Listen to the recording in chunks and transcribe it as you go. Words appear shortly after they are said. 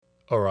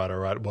All right, all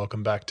right.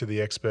 Welcome back to the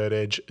Expert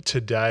Edge.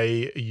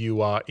 Today,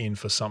 you are in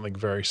for something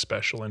very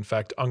special. In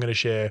fact, I'm going to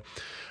share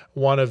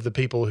one of the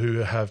people who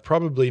have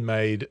probably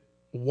made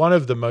one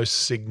of the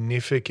most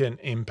significant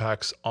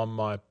impacts on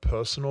my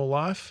personal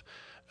life,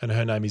 and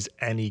her name is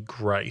Annie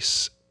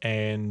Grace.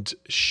 And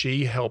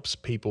she helps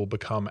people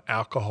become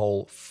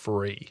alcohol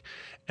free.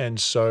 And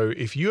so,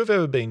 if you have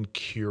ever been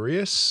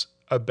curious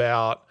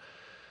about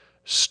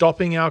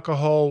stopping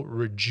alcohol,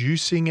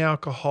 reducing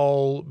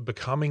alcohol,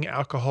 becoming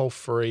alcohol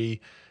free,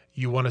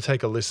 you want to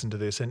take a listen to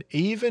this. And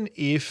even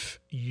if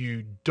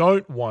you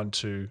don't want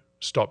to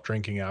stop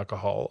drinking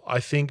alcohol,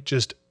 I think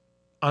just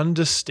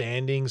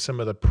understanding some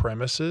of the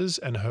premises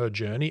and her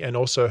journey and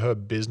also her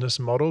business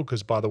model,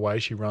 because by the way,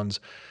 she runs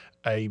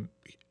a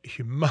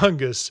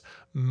humongous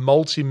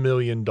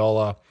multi-million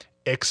dollar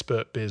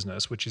expert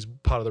business, which is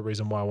part of the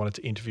reason why I wanted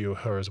to interview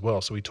her as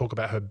well. So we talk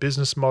about her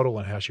business model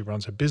and how she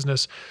runs her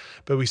business,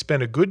 but we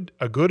spend a good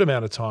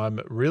amount of time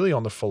really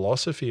on the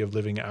philosophy of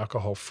living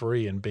alcohol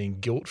free and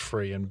being guilt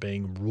free and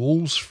being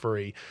rules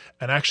free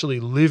and actually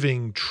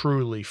living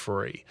truly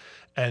free.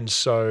 And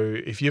so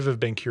if you've ever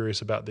been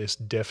curious about this,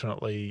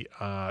 definitely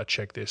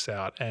check this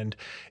out. And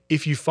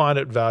if you find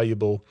it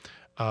valuable,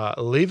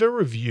 leave a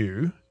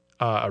review,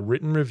 a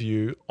written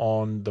review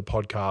on the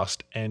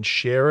podcast, and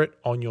share it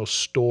on your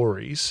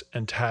stories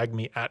and tag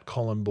me at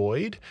Colin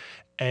Boyd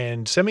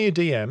and send me a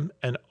DM,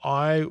 and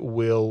I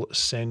will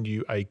send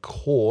you a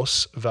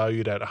course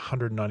valued at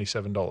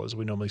 $197.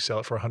 We normally sell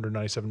it for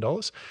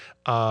 $197.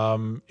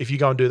 If you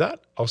go and do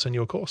that, I'll send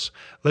you a course.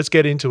 Let's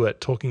get into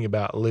it, talking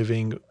about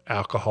living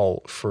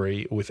alcohol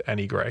free with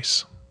Annie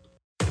Grace.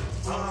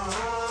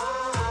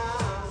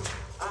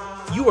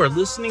 You are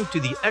listening to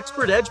the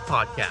Expert Edge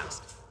podcast.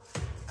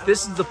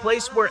 This is the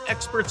place where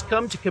experts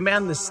come to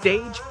command the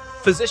stage,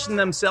 position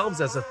themselves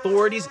as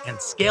authorities,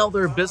 and scale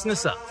their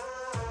business up.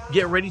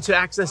 Get ready to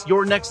access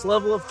your next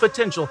level of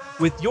potential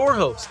with your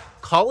host,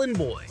 Colin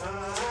Boyd.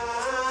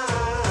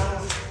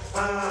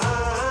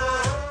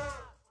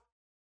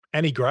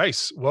 Annie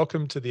Grace,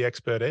 welcome to the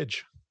Expert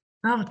Edge.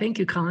 Oh, thank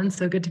you, Colin.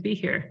 So good to be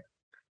here.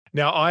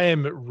 Now, I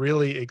am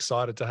really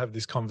excited to have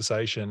this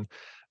conversation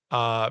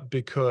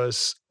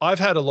because I've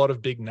had a lot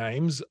of big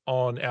names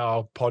on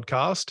our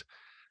podcast,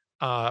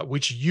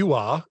 which you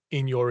are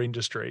in your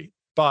industry,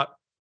 but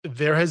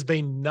there has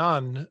been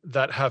none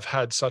that have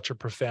had such a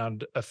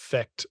profound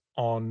effect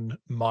on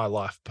my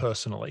life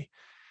personally.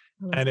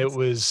 And it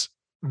was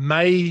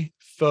May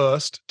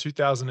 1st,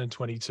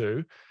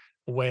 2022,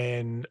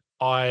 when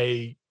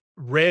I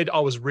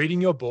was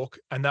reading your book,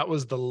 and that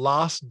was the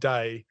last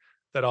day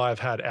that I've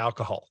had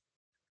alcohol.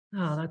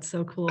 Oh, that's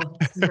so cool.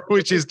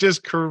 Which is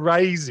just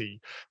crazy.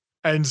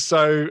 And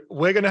so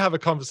we're going to have a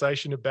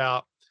conversation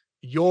about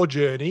your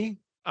journey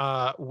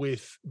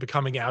with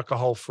becoming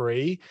alcohol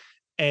free.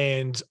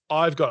 And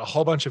I've got a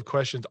whole bunch of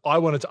questions I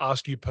wanted to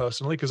ask you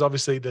personally, because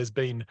obviously there's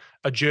been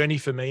a journey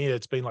for me.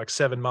 It's been like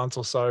 7 months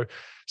or so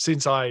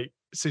since I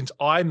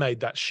made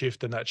that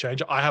shift and that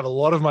change. I have a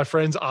lot of my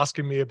friends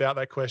asking me about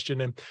that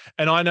question.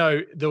 And I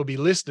know there'll be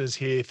listeners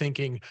here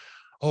thinking,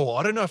 oh,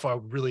 I don't know if I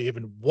really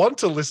even want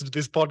to listen to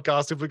this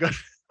podcast if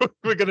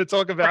we're going to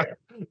talk about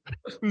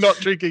not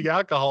drinking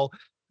alcohol.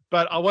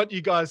 But I want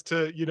you guys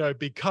to,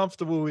 be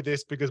comfortable with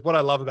this, because what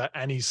I love about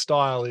Annie's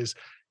style is,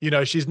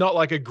 she's not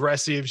like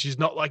aggressive. She's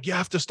not like, you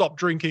have to stop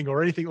drinking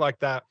or anything like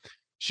that.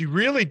 She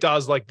really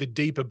does like the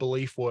deeper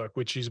belief work,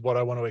 which is what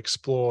I want to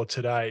explore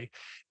today.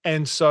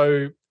 And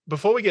so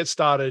before we get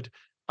started,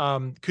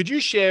 could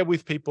you share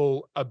with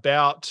people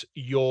about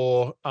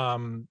your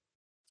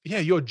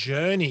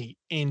journey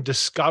in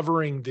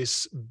discovering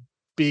this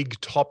big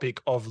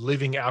topic of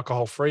living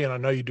alcohol free? And I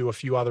know you do a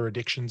few other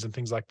addictions and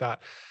things like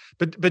that.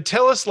 But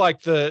tell us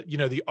like the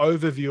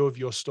overview of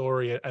your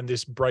story and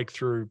this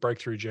breakthrough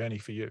journey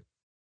for you.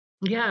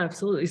 Yeah,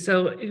 absolutely.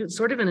 So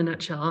sort of in a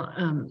nutshell,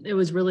 it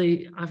was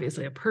really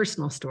obviously a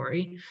personal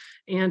story.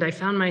 And I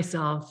found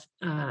myself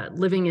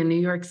living in New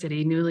York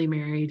City, newly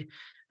married,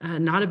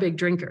 not a big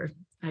drinker.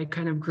 I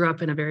kind of grew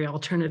up in a very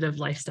alternative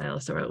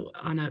lifestyle. So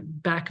on a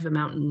back of a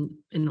mountain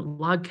in a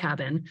log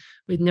cabin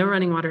with no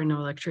running water and no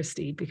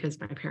electricity, because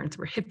my parents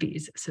were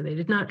hippies. So they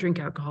did not drink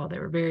alcohol. They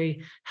were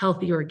very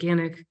healthy,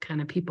 organic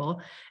kind of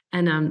people.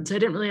 And so I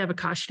didn't really have a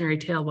cautionary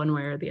tale one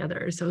way or the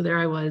other. So there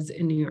I was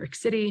in New York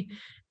City,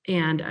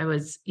 and I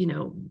was,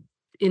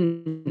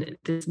 in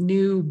this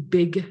new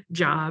big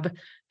job.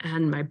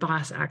 And my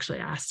boss actually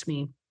asked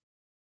me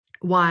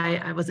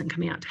why I wasn't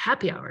coming out to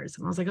happy hours.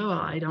 And I was like, oh, well,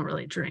 I don't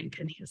really drink.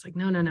 And he was like,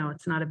 no,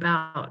 it's not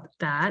about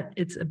that.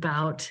 It's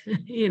about,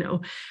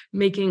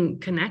 making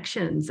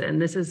connections.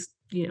 And this is,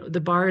 the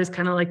bar is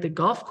kind of like the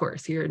golf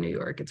course here in New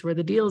York. It's where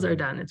the deals are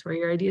done. It's where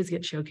your ideas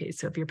get showcased.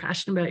 So if you're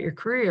passionate about your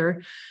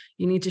career,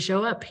 you need to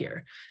show up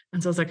here.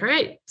 And so I was like, all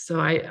right.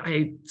 So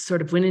I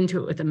sort of went into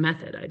it with a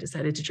method. I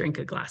decided to drink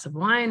a glass of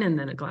wine and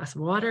then a glass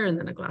of water and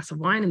then a glass of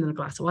wine and then a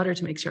glass of water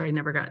to make sure I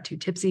never got too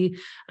tipsy.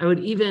 I would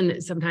even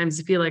sometimes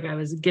feel like I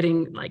was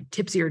getting like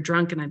tipsy or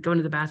drunk, and I'd go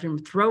into the bathroom,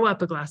 throw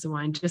up a glass of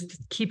wine just to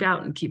keep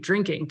out and keep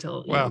drinking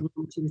till Wow.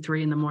 1, 2,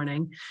 3 in the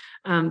morning.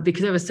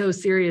 Because I was so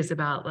serious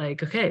about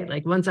like, okay,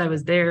 like once I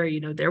was there,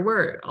 there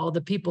were all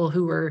the people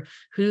who were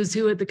who's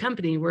who at the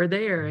company were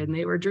there and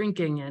they were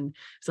drinking, and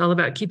it's all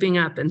about keeping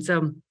up. And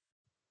so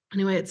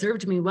anyway, it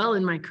served me well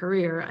in my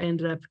career. I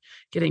ended up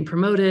getting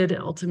promoted,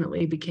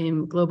 ultimately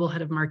became global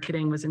head of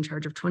marketing, was in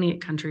charge of 28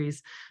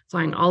 countries,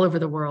 flying all over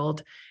the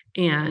world.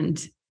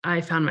 And I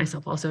found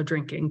myself also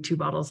drinking 2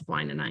 bottles of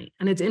wine a night.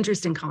 And it's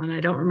interesting, Colin, I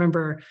don't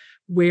remember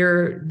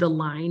where the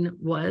line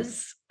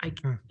was.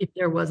 If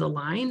there was a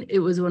line, it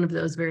was one of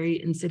those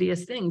very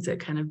insidious things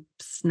that kind of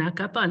snuck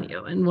up on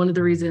you. And one of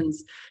the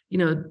reasons,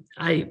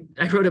 I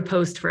wrote a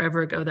post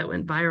forever ago that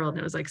went viral, and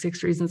it was like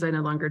 6 reasons I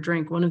no longer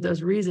drink. One of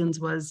those reasons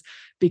was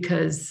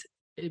because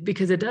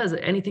it does.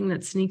 Anything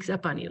that sneaks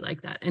up on you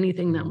like that,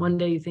 anything that one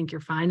day you think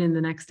you're fine and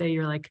the next day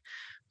you're like,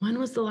 when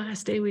was the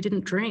last day we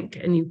didn't drink?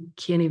 And you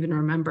can't even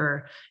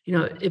remember.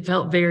 It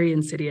felt very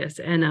insidious.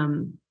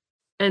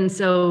 And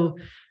so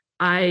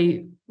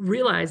I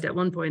realized at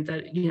one point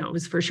that, it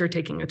was for sure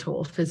taking a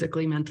toll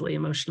physically, mentally,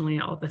 emotionally,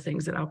 all the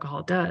things that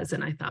alcohol does.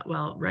 And I thought,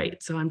 well,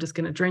 right, so I'm just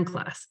going to drink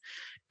less.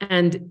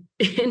 And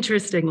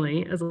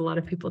interestingly, as a lot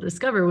of people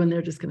discover when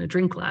they're just going to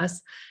drink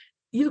less,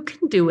 you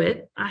can do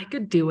it. I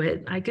could do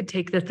it. I could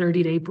take the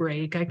 30-day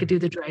break. I could do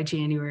the dry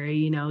January,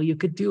 you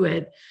could do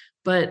it.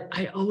 But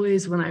I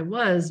always, when I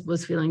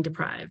was feeling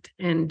deprived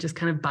and just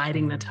kind of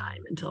biding the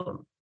time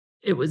until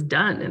it was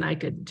done. And I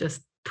could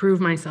just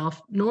prove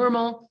myself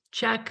normal,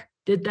 check,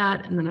 did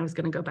that. And then I was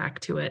going to go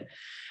back to it.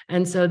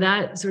 And so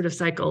that sort of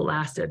cycle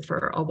lasted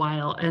for a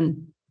while.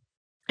 And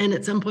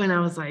at some point I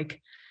was like,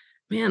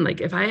 man,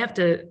 like if I have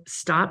to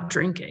stop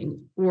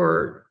drinking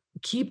or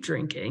keep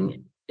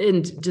drinking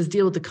and just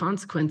deal with the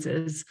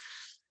consequences,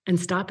 and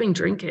stopping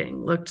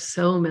drinking looked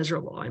so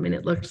miserable. I mean,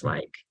 it looked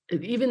like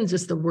even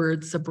just the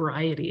word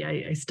sobriety,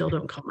 I still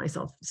don't call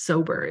myself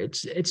sober.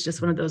 It's just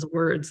one of those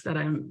words that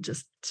I'm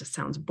just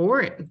sounds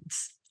boring.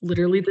 It's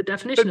literally the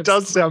definition. It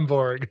does sound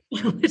boring.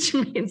 Which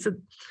means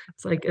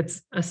it's like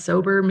it's a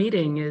sober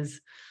meeting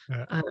is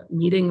a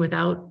meeting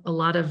without a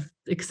lot of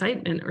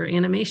excitement or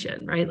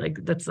animation, right? Like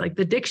that's like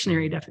the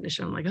dictionary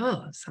definition. I'm like,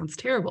 oh, it sounds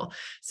terrible.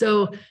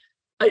 So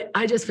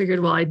I just figured,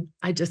 well,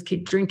 I just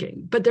keep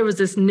drinking. But there was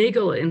this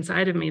niggle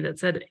inside of me that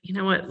said, you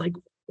know what, like,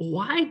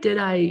 why did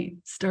I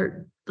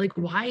start? Like,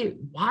 why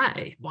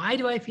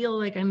do I feel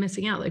like I'm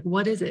missing out? Like,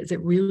 what is it? Is it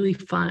really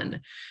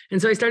fun?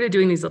 And so I started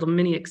doing these little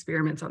mini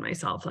experiments on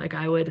myself. Like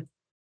I would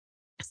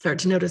start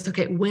to notice,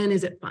 okay, when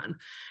is it fun?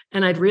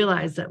 And I'd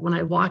realize that when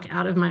I walk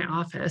out of my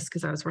office,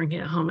 because I was working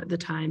at home at the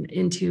time,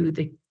 into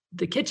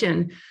the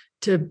kitchen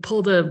to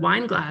pull the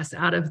wine glass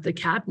out of the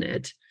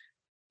cabinet,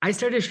 I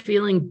started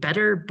feeling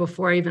better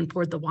before I even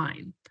poured the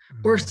wine,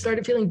 or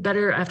started feeling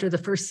better after the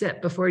first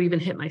sip before it even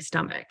hit my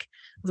stomach.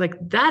 I was like,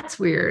 that's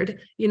weird,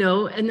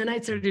 and then I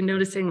started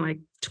noticing like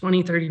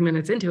 20, 30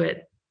 minutes into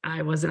it,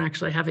 I wasn't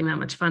actually having that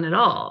much fun at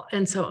all.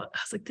 And so I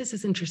was like, this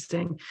is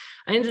interesting.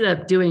 I ended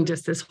up doing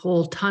just this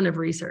whole ton of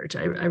research.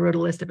 I wrote a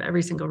list of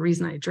every single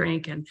reason I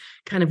drank and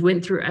kind of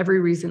went through every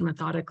reason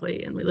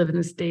methodically. And we live in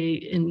this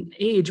day and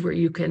age where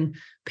you can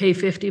pay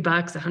 $50,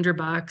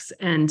 $100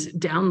 and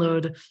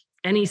download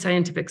any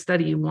scientific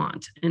study you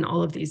want in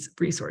all of these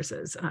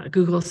resources.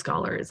 Google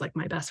Scholar is like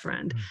my best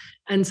friend.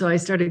 And so I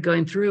started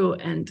going through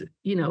and,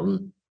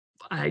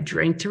 I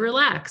drank to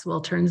relax.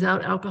 Well, turns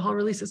out alcohol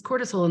releases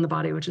cortisol in the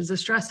body, which is a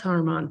stress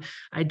hormone.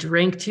 I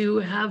drank to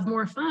have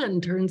more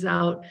fun. Turns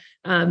out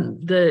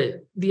the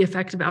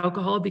effect of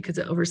alcohol, because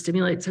it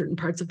overstimulates certain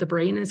parts of the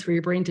brain, is for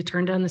your brain to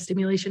turn down the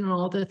stimulation on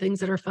all the things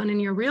that are fun in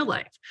your real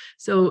life.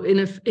 So in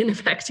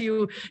effect,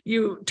 you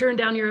turn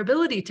down your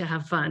ability to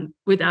have fun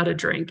without a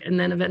drink. And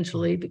then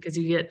eventually, because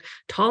you get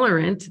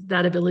tolerant,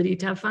 that ability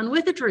to have fun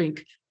with a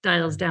drink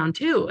dials down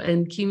too.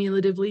 And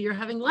cumulatively, you're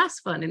having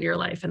less fun in your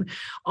life. And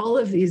all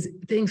of these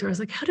things where I was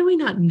like, how do we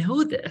not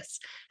know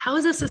this? How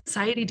as a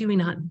society do we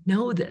not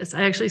know this?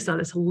 I actually saw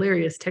this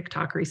hilarious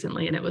TikTok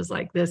recently, and it was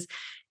like this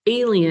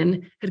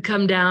alien had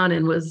come down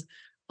and was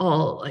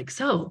all like,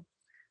 so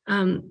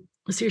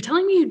you're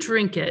telling me you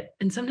drink it,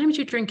 and sometimes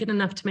you drink it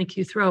enough to make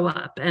you throw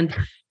up. And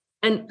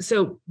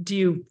so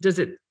does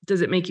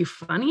it make you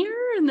funnier?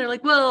 And they're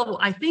like, well,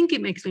 I think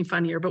it makes me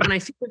funnier, but when I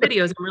see the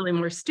videos, I'm really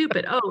more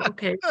stupid. Oh,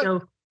 okay.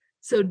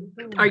 So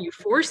are you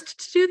forced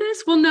to do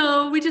this? Well,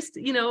 no, we just,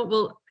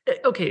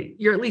 okay,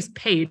 you're at least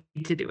paid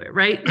to do it,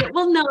 right? Yeah,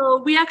 well,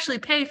 no, we actually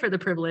pay for the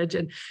privilege.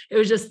 And it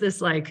was just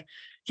this like,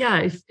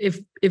 yeah,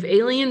 if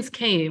aliens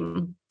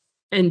came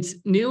and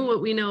knew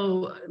what we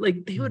know,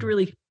 like they would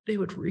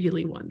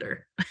really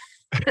wonder.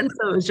 And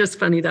so it was just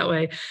funny that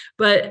way.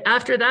 But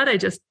after that, I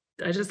just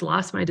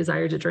lost my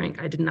desire to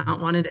drink. I did not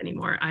want it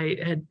anymore. I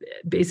had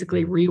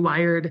basically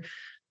rewired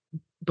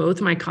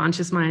both my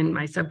conscious mind,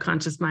 my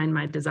subconscious mind,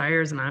 my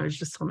desires. And I was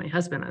just told my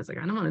husband, I was like,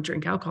 I don't want to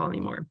drink alcohol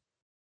anymore.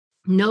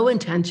 no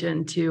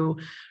intention to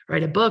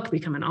write a book,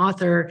 become an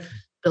author,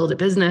 build a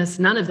business,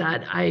 none of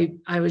that.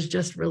 I was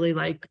just really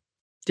like,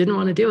 didn't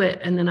want to do it.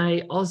 And then I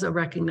also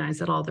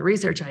recognized that all the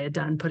research I had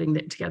done putting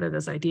together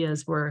those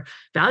ideas were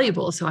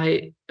valuable. So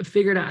I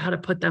figured out how to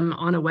put them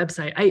on a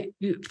website.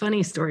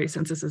 Funny story,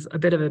 since this is a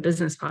bit of a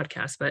business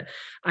podcast, but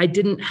I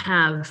didn't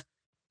have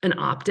an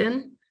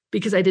opt-in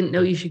because I didn't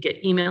know you should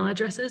get email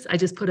addresses. I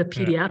just put a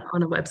PDF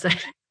on a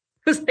website.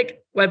 It was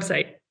like,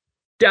 website,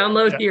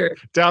 download here.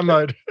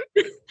 Download.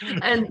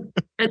 and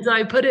so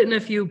I put it in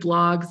a few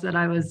blogs that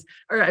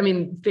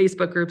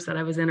Facebook groups that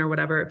I was in or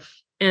whatever.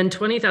 And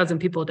 20,000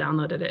 people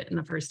downloaded it in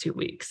the first 2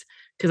 weeks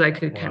because I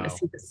could kind of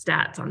see the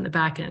stats on the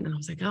back end. And I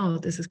was like, oh,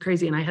 this is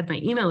crazy. And I had my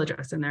email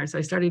address in there. So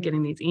I started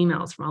getting these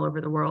emails from all over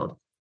the world.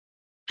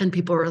 And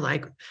people were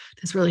like,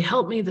 this really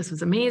helped me. This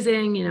was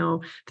amazing.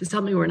 This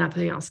helped me where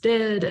nothing else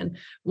did. And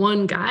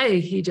one guy,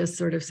 he just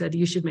sort of said,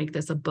 you should make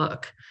this a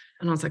book.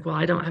 And I was like, well,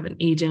 I don't have an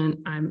agent.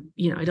 I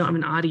don't have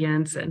an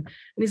audience. And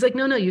he's like,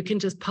 no, you can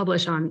just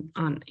publish on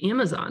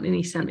Amazon. And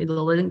he sent me the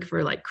link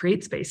for like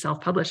CreateSpace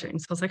self-publishing.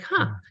 So I was like,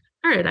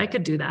 all right, I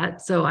could do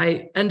that. So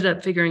I ended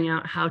up figuring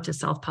out how to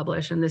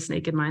self-publish. And This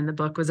Naked Mind, the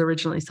book, was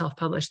originally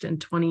self-published in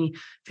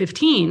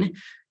 2015.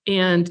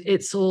 And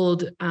it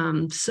sold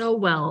so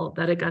well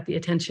that it got the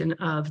attention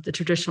of the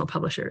traditional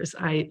publishers.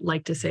 I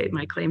like to say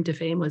my claim to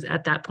fame was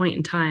at that point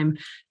in time,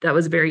 that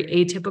was a very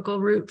atypical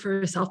route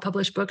for a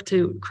self-published book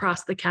to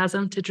cross the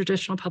chasm to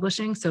traditional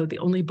publishing. So the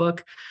only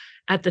book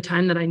at the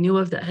time that I knew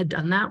of that had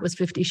done that was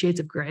 50 Shades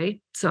of Grey.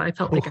 So I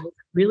felt like I was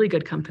really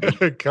good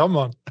company. Come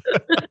on.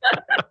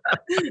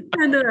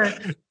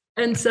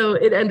 And so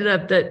it ended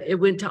up that it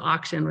went to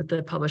auction with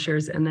the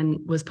publishers and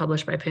then was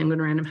published by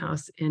Penguin Random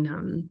House in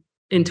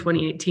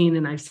 2018.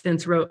 And I've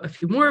since wrote a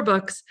few more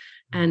books,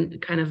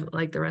 and kind of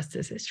like the rest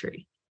is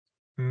history.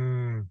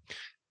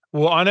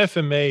 Well, I know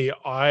for me,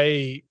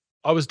 I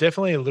was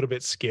definitely a little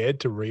bit scared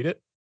to read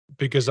it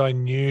because I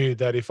knew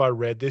that if I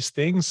read this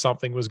thing,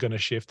 something was going to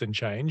shift and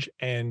change.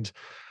 And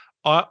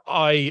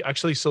I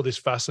actually saw this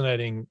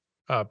fascinating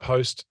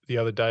post the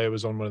other day. It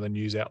was on one of the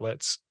news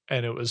outlets,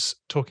 and it was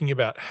talking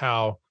about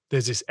how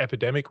there's this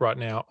epidemic right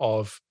now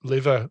of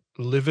liver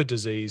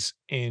disease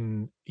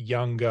in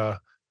younger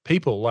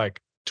people,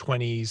 like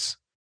 20s,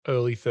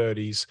 early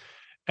 30s,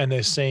 and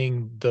they're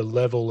seeing the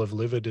level of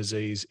liver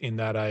disease in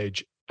that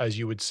age as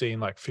you would see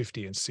in like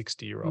 50 and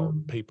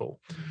 60-year-old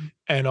people.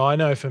 And I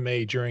know for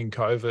me during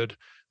COVID,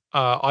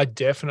 I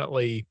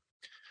definitely,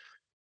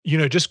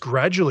 just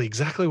gradually,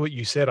 exactly what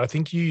you said. I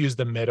think you used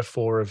the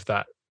metaphor of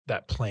that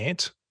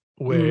plant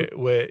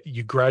where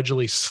you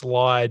gradually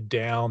slide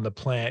down the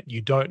plant.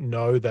 You don't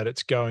know that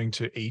it's going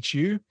to eat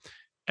you.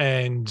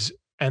 And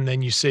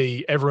then you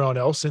see everyone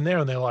else in there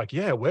and they're like,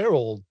 yeah, we're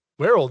all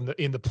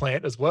in the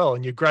plant as well.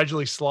 And you're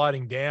gradually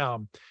sliding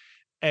down.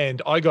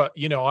 And I got,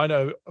 I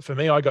know for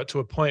me, I got to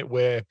a point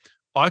where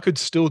I could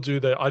still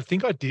do I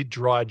think I did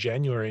dry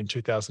January in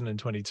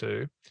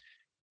 2022.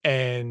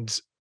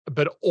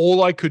 But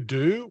all I could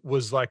do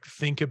was like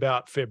think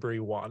about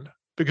February 1,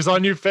 because I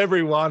knew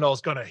February 1, I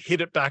was going to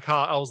hit it back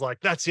hard. I was like,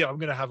 that's it. I'm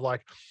going to have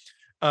like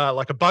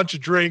a bunch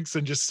of drinks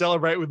and just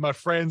celebrate with my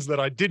friends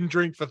that I didn't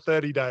drink for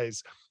 30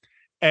 days.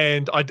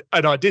 And I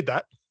did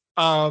that.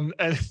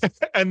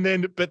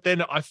 But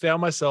then I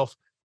found myself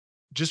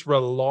just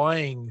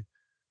relying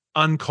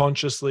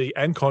unconsciously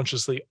and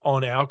consciously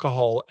on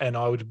alcohol, and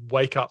I would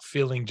wake up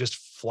feeling just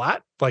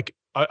flat. Like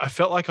I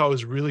felt like I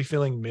was really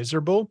feeling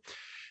miserable.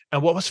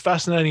 And what was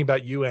fascinating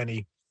about you,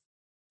 Annie,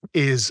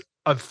 is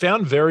I've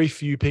found very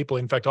few people,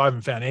 in fact, I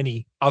haven't found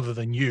any other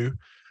than you,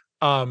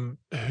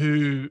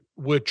 who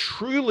were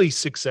truly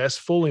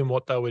successful in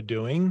what they were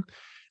doing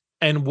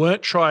and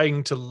weren't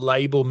trying to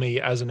label me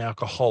as an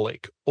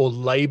alcoholic or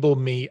label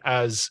me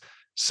as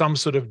some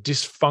sort of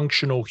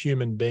dysfunctional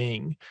human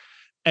being.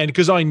 And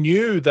because I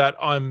knew that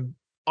I'm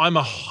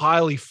a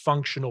highly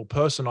functional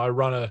person. I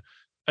run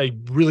a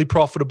really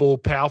profitable,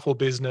 powerful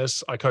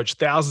business. I coach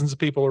thousands of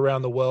people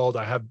around the world.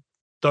 I have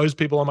those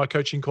people on my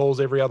coaching calls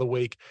every other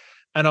week.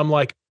 And I'm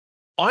like,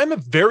 I'm a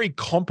very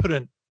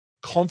competent,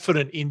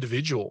 confident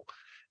individual.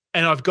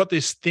 And I've got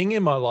this thing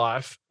in my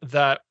life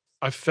that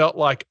I felt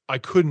like I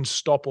couldn't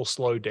stop or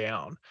slow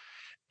down.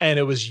 And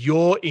it was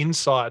your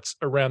insights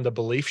around the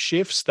belief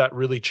shifts that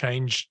really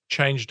changed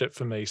it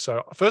for me.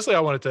 So firstly, I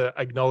wanted to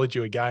acknowledge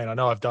you again. I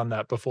know I've done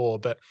that before,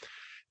 but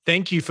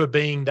thank you for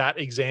being that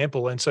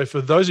example. And so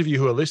for those of you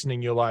who are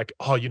listening, you're like,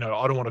 oh, I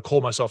don't want to call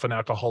myself an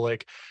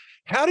alcoholic.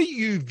 How do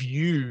you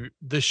view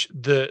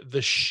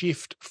the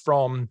shift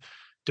from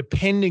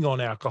depending on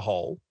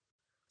alcohol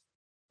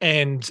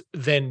and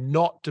then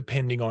not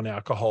depending on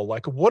alcohol?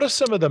 Like, what are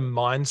some of the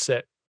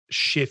mindset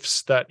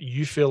shifts that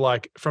you feel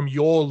like from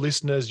your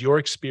listeners, your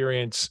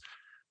experience,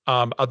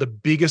 are the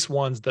biggest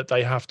ones that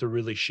they have to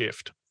really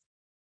shift?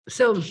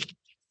 So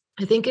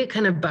I think it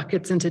kind of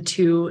buckets into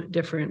two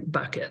different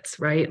buckets,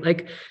 right?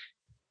 Like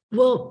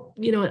Well,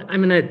 you know what?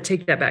 I'm going to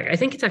take that back. I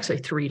think it's actually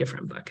three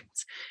different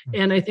buckets.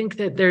 And I think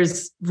that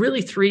there's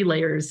really three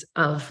layers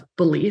of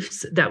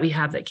beliefs that we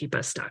have that keep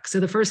us stuck.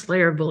 So the first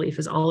layer of belief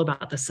is all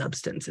about the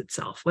substance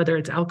itself, whether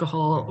it's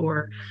alcohol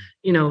or,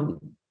 you know,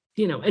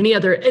 any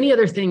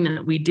other thing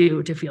that we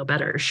do to feel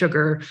better,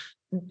 sugar,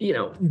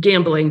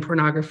 gambling,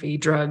 pornography,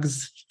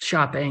 drugs,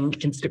 shopping,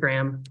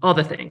 Instagram, all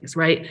the things,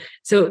 right?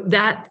 So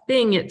that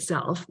thing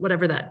itself,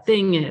 whatever that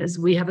thing is,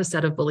 we have a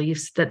set of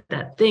beliefs that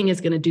that thing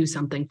is going to do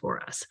something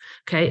for us.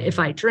 Okay. If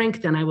I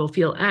drink, then I will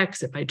feel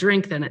X. If I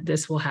drink, then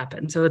this will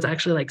happen. So it's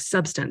actually like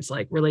substance,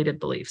 like related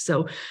beliefs.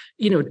 So,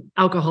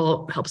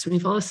 alcohol helps me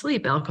fall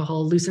asleep.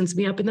 Alcohol loosens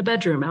me up in the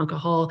bedroom.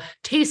 Alcohol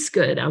tastes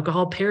good.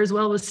 Alcohol pairs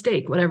well with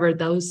steak, whatever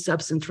those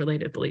substance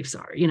related beliefs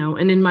are,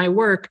 and in my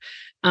work,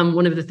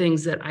 one of the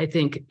things that I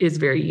think is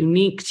very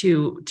unique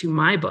to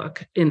my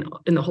book in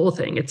the whole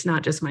thing, it's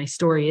not just my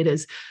story, it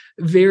is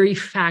very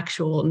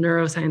factual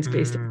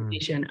neuroscience-based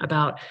information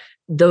about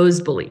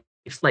those beliefs,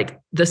 like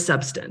the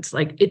substance.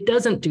 Like it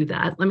doesn't do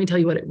that. Let me tell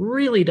you what it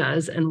really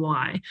does and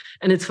why.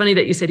 And it's funny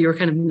that you said you were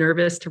kind of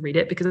nervous to read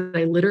it, because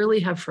I literally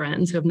have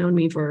friends who have known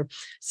me for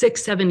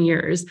 6-7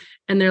 years.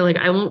 And they're like,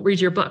 I won't read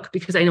your book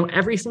because I know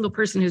every single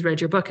person who's read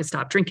your book has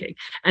stopped drinking.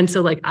 And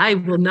so like, I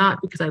will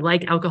not, because I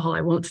like alcohol,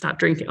 I won't stop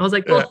drinking. I was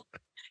like, well,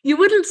 you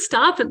wouldn't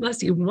stop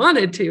unless you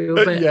wanted to,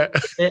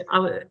 but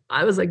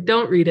I was like,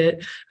 don't read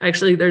it.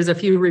 Actually, there's a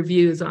few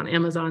reviews on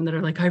Amazon that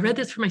are like, I read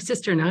this for my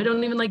sister. Now I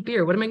don't even like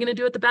beer. What am I going to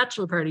do at the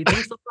bachelor party?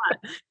 Thanks a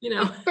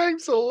lot.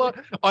 Thanks a lot.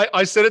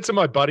 I said it to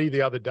my buddy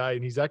the other day,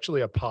 and he's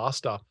actually a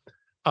pastor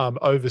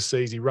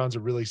overseas. He runs a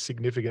really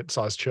significant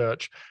sized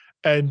church,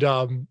 and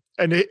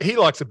he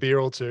likes a beer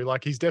or two.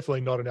 Like he's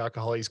definitely not an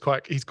alcoholic.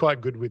 He's quite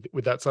good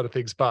with that sort of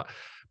things.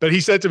 But he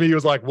said to me, he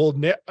was like, well,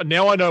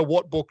 now I know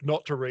what book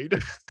not to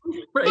read.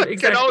 Right,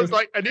 exactly. And I was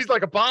like, and he's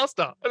like a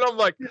pastor. And I'm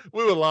like,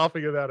 we were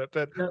laughing about it.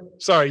 But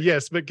sorry,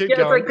 yes, but keep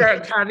going. It's like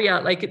that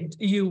caveat, like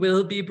you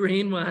will be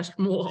brainwashed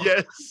more.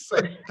 Yes.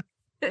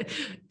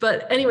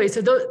 But anyway,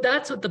 so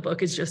that's what the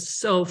book is just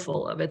so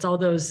full of. It's all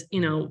those,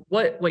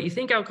 what you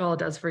think alcohol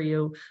does for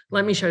you.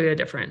 Let me show you a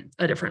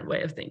different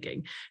way of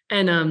thinking.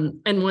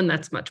 And one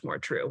that's much more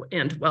true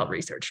and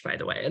well-researched, by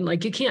the way. And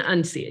like, you can't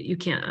unsee it. You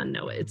can't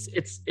unknow it.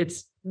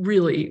 It's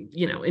really,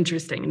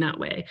 interesting in that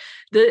way.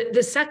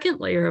 The second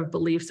layer of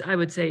beliefs, I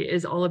would say,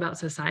 is all about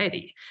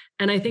society.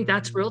 And I think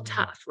that's real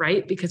tough,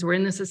 right? Because we're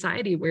in a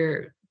society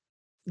where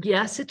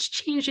yes, it's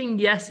changing.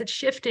 Yes, it's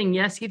shifting.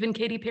 Yes, even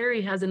Katy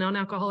Perry has a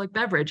non-alcoholic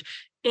beverage,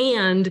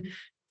 and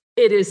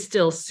it is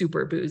still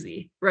super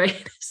boozy,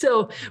 right?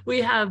 So we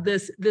have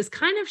this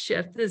kind of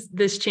shift,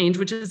 this change,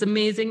 which is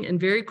amazing and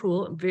very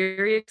cool,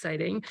 very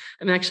exciting.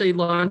 I'm actually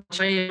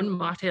launching my own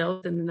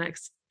mocktail in the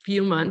next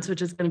few months,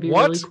 which is going to be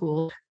really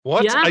cool.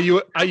 What?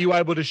 Yeah. Are you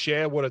able to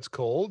share what it's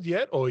called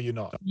yet, or you're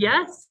not?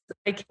 Yes,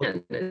 I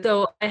can.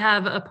 So I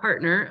have a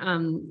partner,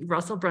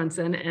 Russell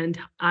Brunson, and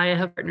I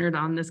have partnered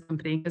on this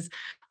company because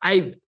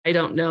I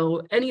don't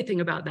know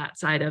anything about that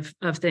side of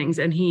things.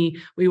 And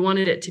we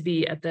wanted it to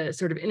be at the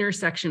sort of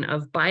intersection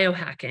of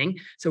biohacking,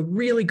 so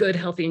really good,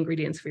 healthy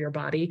ingredients for your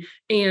body,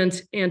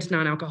 and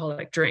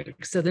non-alcoholic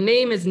drink. So the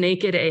name is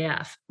Naked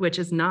AF, which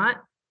is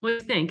not what you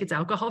think. It's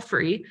alcohol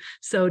free.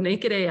 So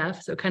Naked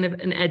AF, so kind of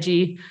an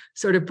edgy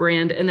sort of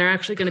brand, and they're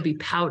actually going to be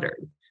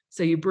powdered.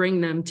 So you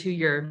bring them to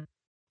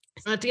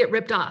it's not to get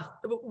ripped off.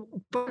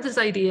 Part of this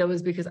idea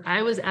was because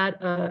I was at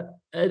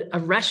a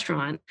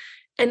restaurant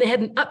and they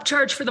had an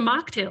upcharge for the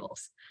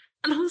mocktails.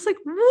 And I was like,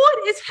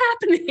 what is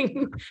happening?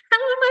 How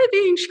am I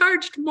being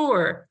charged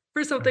more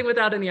for something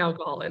without any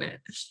alcohol in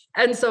it?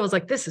 And so I was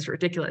like, this is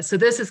ridiculous. So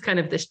this is kind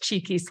of this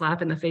cheeky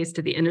slap in the face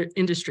to the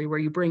industry where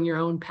you bring your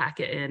own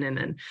packet in and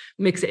then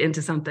mix it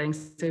into something.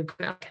 So you've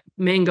got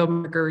mango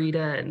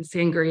margarita and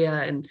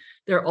sangria, and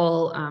they're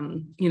all,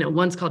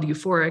 one's called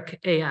Euphoric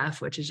AF,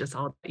 which is just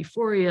all about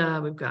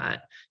euphoria. We've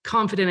got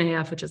Confident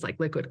AF, which is like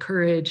liquid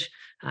courage,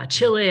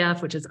 Chill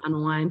AF, which is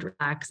unwind,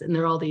 relax. And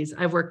they're all these.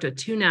 I've worked with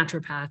 2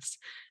 naturopaths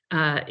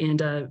and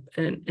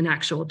an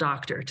actual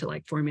doctor to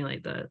like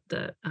formulate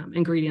the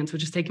ingredients,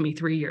 which has taken me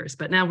 3 years.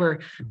 But now we're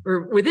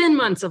within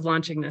months of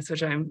launching this,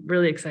 which I'm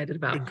really excited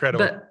about.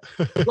 Incredible.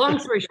 But long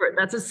story short,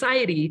 that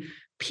society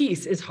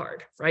piece is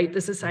hard, right?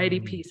 The society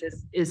piece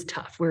is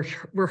tough. We're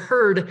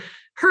herd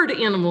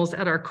animals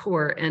at our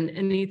core, and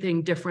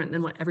anything different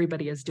than what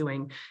everybody is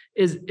doing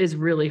is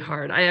really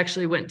hard. I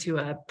actually went to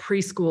a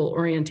preschool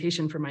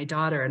orientation for my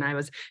daughter, and I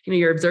was,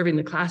 you're observing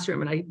the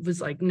classroom, and I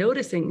was like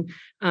noticing,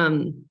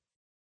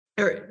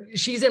 or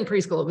she's in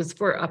preschool, it was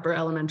for upper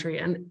elementary.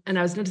 And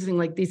I was noticing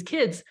like these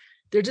kids,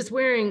 they're just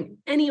wearing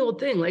any old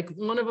thing. Like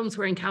one of them's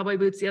wearing cowboy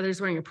boots, the other's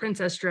wearing a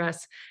princess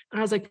dress. And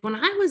I was like, when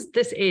I was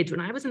this age,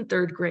 when I was in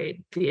 3rd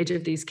grade, the age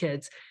of these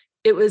kids,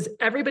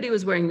 everybody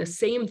was wearing the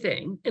same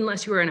thing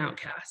unless you were an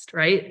outcast,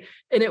 right?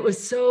 And it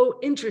was so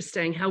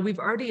interesting how we've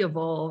already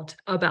evolved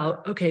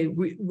about, okay,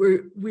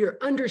 we're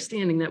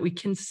understanding that we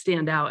can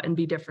stand out and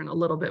be different a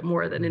little bit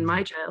more than in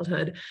my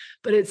childhood,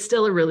 but it's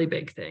still a really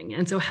big thing.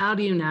 And so how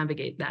do you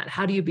navigate that?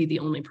 How do you be the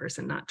only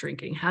person not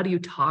drinking? How do you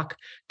talk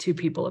to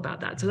people about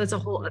that? So that's a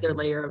whole other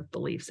layer of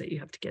beliefs that you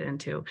have to get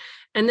into.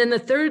 And then the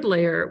third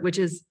layer, which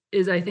is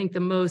I think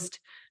the most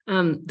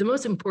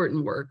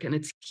important work, and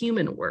it's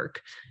human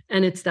work.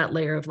 And it's that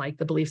layer of like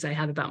the beliefs I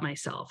have about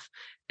myself.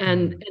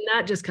 And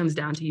that just comes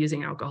down to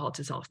using alcohol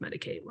to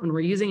self-medicate. When we're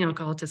using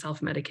alcohol to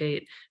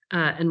self-medicate,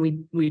 and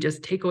we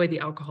just take away the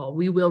alcohol,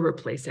 we will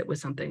replace it with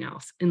something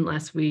else,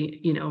 unless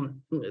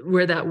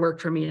where that work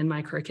for me in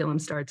my curriculum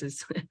starts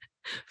is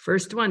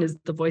first one is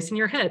the voice in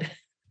your head.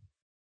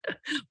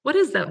 What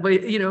is that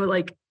voice?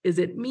 Is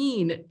it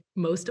mean?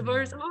 Most of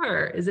ours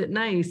are. Is it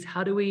nice?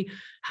 How do we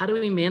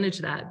manage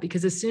that?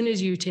 Because as soon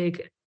as you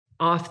take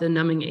off the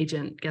numbing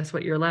agent, guess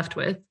what you're left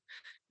with?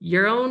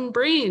 Your own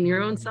brain,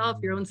 your own self,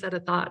 your own set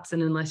of thoughts.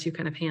 And unless you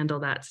kind of handle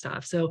that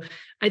stuff. So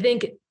I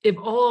think if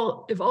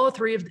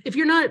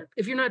you're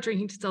not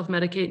drinking to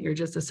self-medicate, you're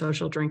just a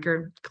social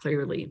drinker,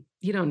 clearly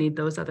you don't need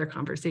those other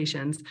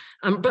conversations.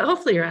 But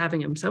hopefully you're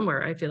having them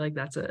somewhere. I feel like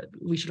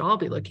we should all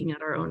be looking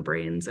at our own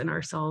brains and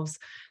ourselves.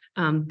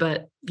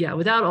 But yeah,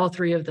 without all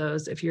three of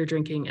those, if you're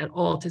drinking at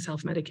all to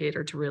self-medicate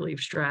or to relieve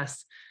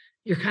stress,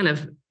 you're kind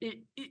of,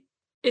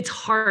 it's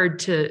hard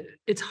to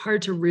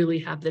really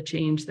have the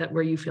change that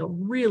where you feel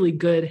really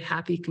good,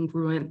 happy,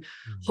 congruent,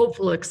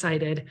 hopeful,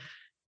 excited.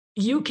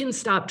 You can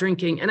stop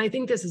drinking. And I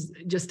think this is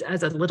just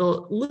as a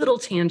little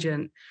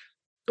tangent.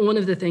 One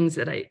of the things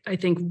that I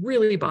think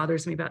really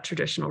bothers me about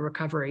traditional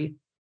recovery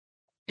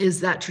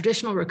is that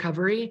traditional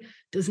recovery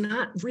does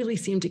not really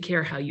seem to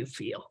care how you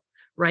feel.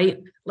 Right?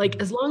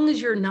 Like as long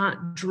as you're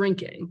not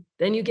drinking,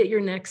 then you get your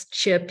next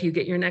chip, you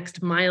get your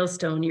next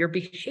milestone. Your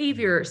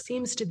behavior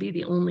seems to be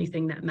the only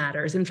thing that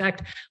matters. In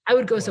fact, I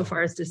would go so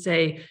far as to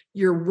say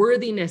your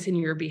worthiness and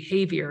your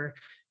behavior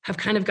have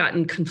kind of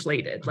gotten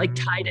conflated, like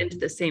tied into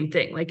the same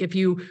thing. Like if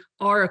you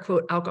are a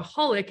quote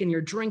alcoholic and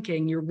you're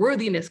drinking, your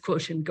worthiness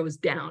quotient goes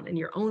down in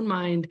your own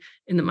mind,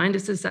 in the mind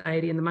of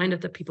society, in the mind of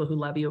the people who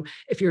love you.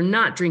 If you're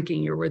not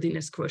drinking, your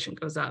worthiness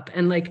quotient goes up.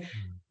 And like,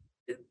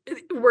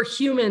 we're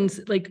humans,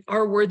 like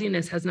our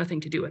worthiness has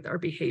nothing to do with our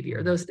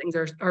behavior. Those things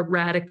are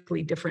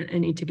radically different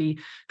and need to be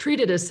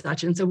treated as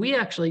such. And so we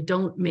actually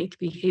don't make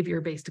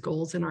behavior-based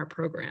goals in our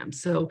program.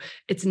 So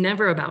it's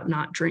never about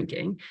not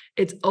drinking.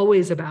 It's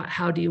always about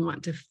how do you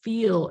want to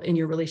feel in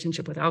your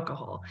relationship with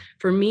alcohol.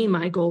 For me,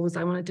 my goal was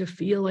I wanted to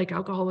feel like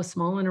alcohol was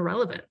small and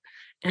irrelevant.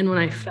 And when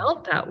I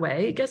felt that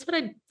way, guess what?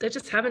 I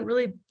just haven't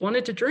really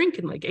wanted to drink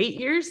in like 8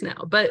 years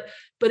now. But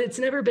it's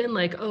never been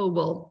like, oh,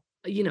 well,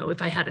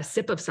 if I had a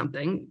sip of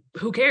something,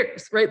 who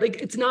cares, right?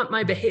 Like it's not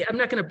my behavior. I'm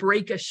not going to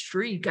break a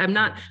streak. I'm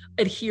not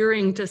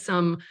adhering to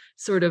some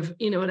sort of,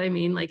 you know what I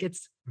mean? Like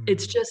it's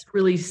just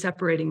really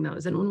separating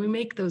those. And when we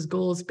make those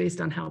goals based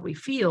on how we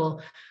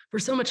feel, we're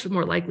so much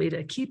more likely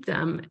to keep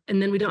them.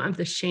 And then we don't have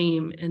the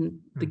shame and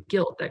the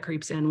guilt that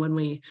creeps in when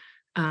we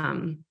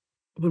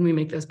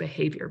make those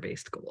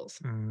behavior-based goals.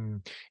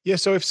 Yeah.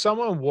 So if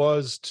someone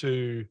was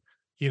to,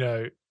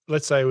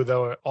 let's say they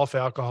were off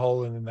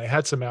alcohol and then they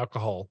had some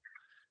alcohol,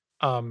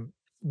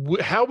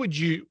 how would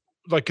you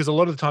because a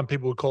lot of the time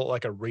people would call it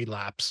like a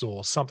relapse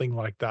or something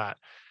like that.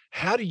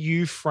 How do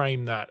you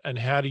frame that? And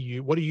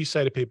what do you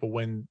say to people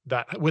when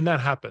that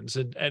happens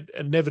and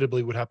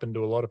inevitably would happen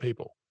to a lot of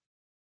people?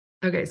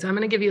 Okay, so I'm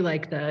going to give you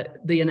like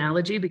the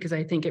analogy because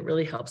I think it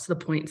really helps the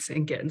point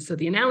sink in. So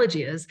the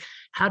analogy is,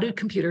 how do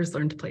computers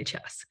learn to play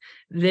chess?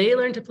 They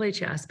learn to play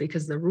chess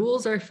because the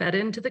rules are fed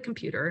into the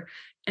computer,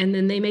 and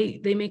then they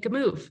make a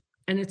move.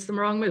 And it's the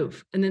wrong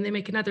move. And then they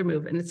make another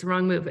move and it's the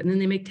wrong move. And then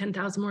they make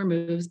 10,000 more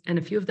moves. And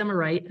a few of them are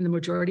right. And the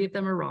majority of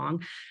them are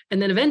wrong. And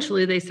then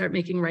eventually they start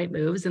making right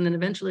moves. And then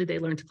eventually they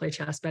learn to play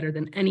chess better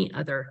than any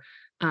other,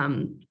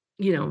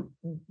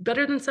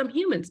 better than some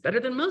humans, better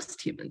than most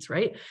humans,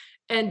 right?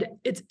 And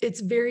it's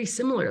very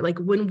similar. Like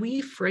when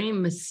we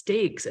frame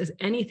mistakes as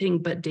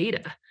anything but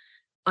data,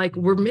 like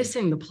we're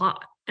missing the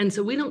plot. And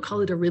so we don't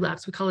call it a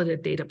relapse. We call it a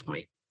data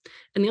point.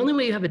 And the only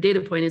way you have a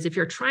data point is if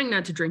you're trying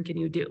not to drink and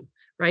you do.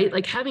 Right?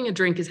 Like having a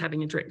drink is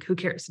having a drink. Who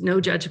cares?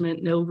 No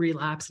judgment, no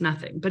relapse,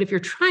 nothing. But if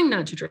you're trying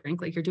not to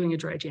drink, like you're doing a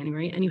dry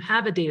January and you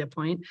have a data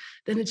point,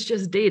 then it's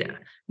just data.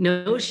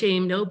 No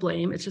shame, no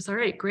blame. It's just, all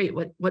right, great.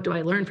 What do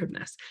I learn from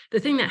this? The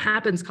thing that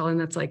happens, Colin,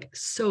 that's like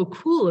so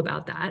cool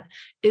about that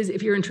is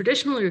if you're in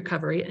traditional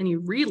recovery and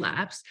you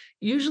relapse,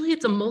 usually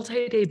it's a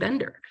multi-day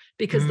bender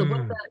because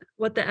the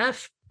what the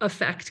F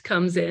effect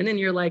comes in and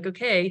you're like,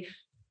 okay,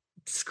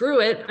 screw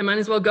it. I might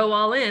as well go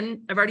all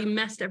in. I've already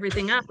messed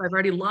everything up. I've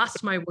already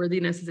lost my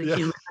worthiness as a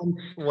human.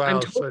 Wow, I'm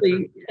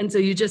totally, and so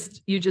you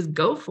just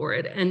go for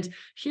it. And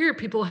here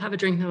people have a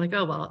drink and they're like,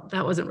 oh, well,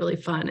 that wasn't really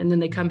fun. And then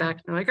they come back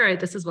and they're like, all right,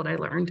 this is what I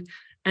learned.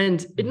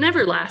 And it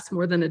never lasts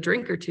more than a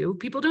drink or two.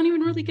 People don't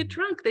even really get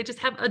drunk. They just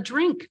have a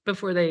drink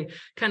before they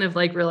kind of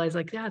like realize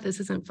like, yeah, this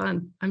isn't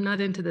fun. I'm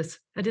not into this.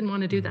 I didn't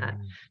want to do that.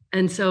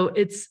 And so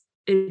it's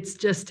It's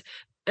just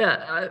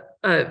a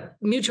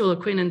mutual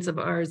acquaintance of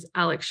ours,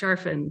 Alex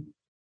Sharfin.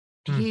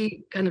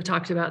 He kind of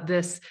talked about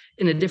this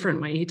in a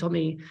different way. He told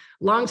me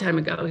a long time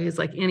ago, he's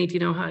like, Annie, do you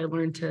know how I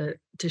learned to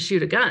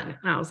shoot a gun?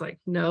 And I was like,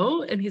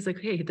 no. And he's like,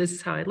 hey, this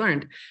is how I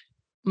learned.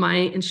 My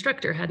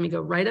instructor had me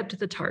go right up to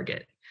the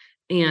target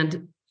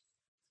and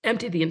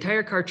empty the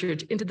entire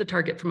cartridge into the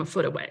target from a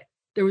foot away.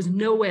 There was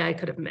no way I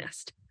could have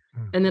missed.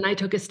 And then I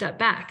took a step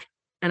back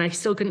and I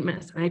still couldn't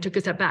miss. And I took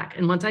a step back.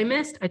 And once I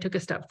missed, I took a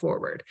step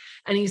forward.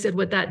 And he said,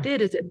 what that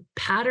did is it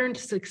patterned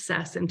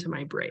success into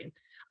my brain.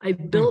 I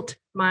built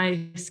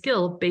my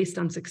skill based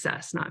on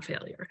success, not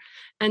failure.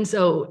 And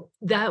so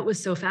that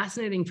was so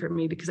fascinating for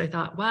me because I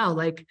thought, wow,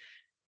 like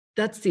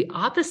that's the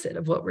opposite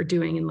of what we're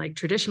doing in like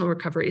traditional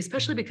recovery,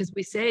 especially because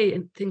we say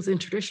things in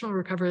traditional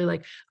recovery,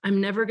 like, I'm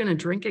never going to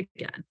drink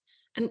again.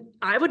 And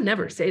I would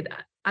never say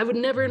that. I would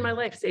never in my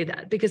life say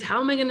that, because how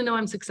am I going to know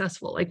I'm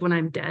successful? Like when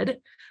I'm dead,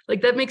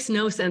 like that makes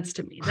no sense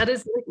to me. That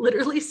is like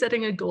literally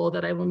setting a goal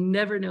that I will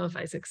never know if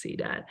I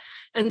succeed at.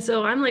 And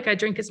so I'm like, I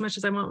drink as much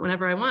as I want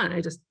whenever I want.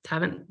 I just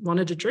haven't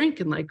wanted to drink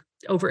in like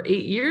over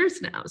 8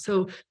 years now.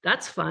 So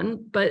that's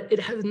fun, but it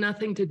has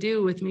nothing to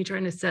do with me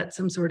trying to set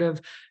some sort of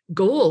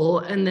goal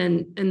and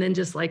then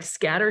just like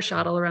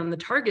scattershot all around the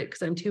target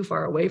because I'm too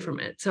far away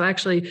from it. So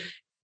actually,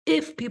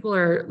 if people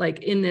are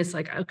like in this,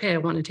 like, okay, I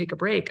want to take a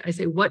break, I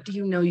say, what do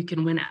you know you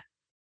can win at?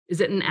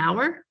 Is it an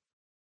hour?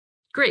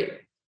 Great.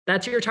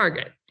 That's your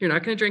target. You're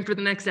not going to drink for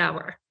the next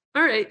hour.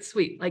 All right,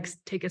 sweet. Like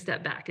take a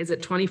step back. Is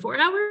it 24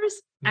 hours?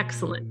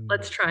 Excellent.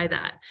 Let's try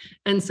that.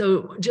 And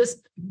so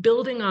just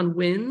building on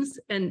wins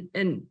and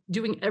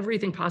doing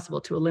everything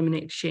possible to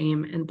eliminate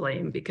shame and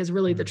blame, because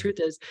really the truth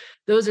is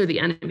those are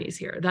the enemies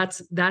here.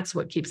 That's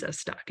what keeps us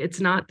stuck. It's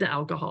not the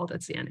alcohol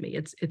that's the enemy.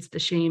 It's the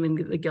shame and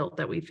the guilt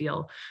that we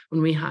feel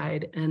when we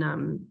hide. And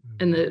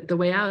the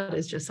way out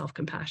is just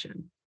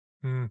self-compassion.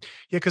 Yeah,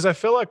 because I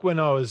feel like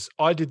when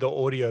I did the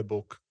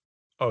audiobook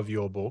of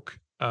your book,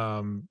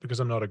 because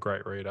I'm not a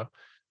great reader,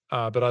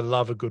 but I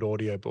love a good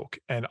audiobook.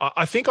 And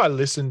I think I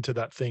listened to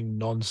that thing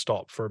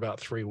nonstop for about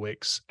 3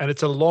 weeks. And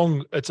it's a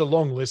long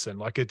listen,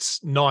 like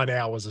it's 9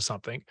 hours or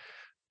something.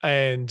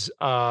 And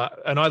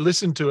I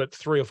listened to it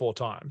 3 or 4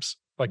 times,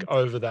 like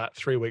over that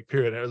 3-week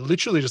period. And it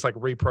literally just like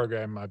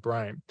reprogrammed my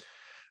brain.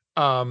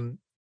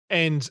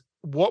 And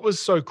what was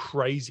so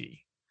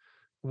crazy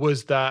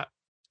was that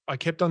I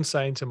kept on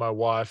saying to my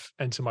wife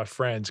and to my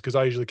friends, because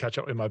I usually catch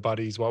up with my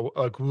buddies while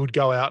like we would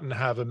go out and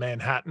have a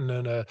Manhattan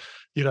and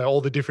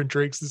all the different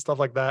drinks and stuff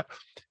like that.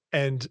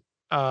 And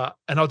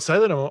I'd say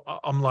that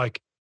I'm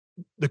like,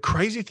 the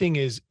crazy thing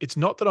is, it's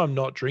not that I'm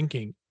not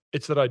drinking,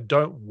 it's that I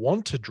don't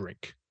want to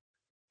drink.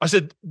 I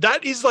said,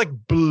 that is like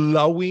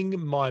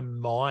blowing my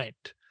mind.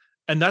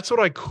 And that's what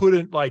I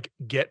couldn't like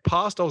get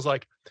past. I was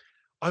like,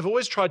 I've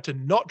always tried to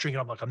not drink.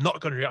 I'm like, I'm not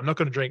going to drink. I'm not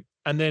going to drink.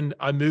 And then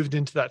I moved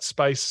into that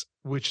space,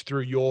 which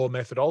through your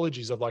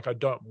methodologies of like, I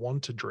don't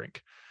want to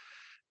drink.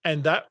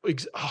 And that,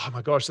 oh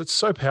my gosh, that's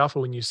so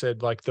powerful when you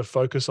said like the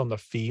focus on the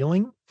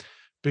feeling,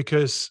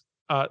 because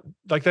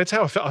like that's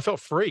how I felt. I felt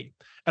free.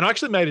 And I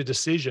actually made a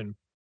decision,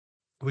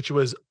 which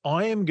was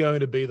I am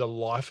going to be the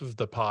life of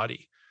the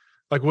party.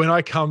 Like when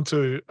I come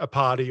to a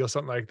party or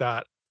something like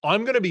that,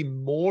 I'm going to be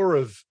more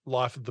of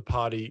life of the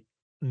party,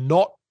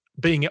 not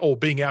being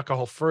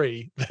alcohol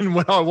free than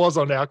when I was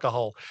on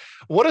alcohol.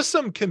 What are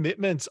some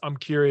commitments, I'm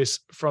curious,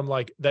 from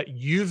like that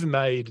you've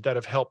made that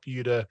have helped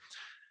you to,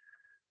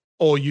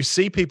 or you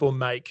see people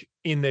make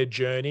in their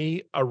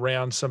journey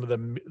around some of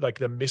the like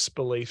the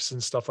misbeliefs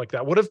and stuff like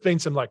that? What have been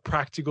some like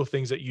practical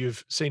things that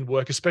you've seen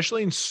work,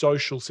 especially in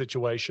social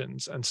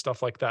situations and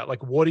stuff like that?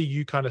 Like, what do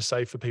you kind of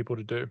say for people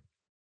to do?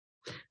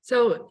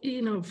 So,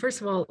 first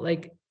of all,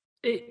 like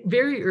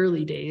very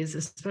early days,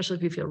 especially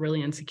if you feel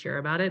really insecure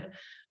about it,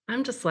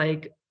 I'm just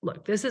like,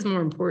 look, this is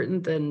more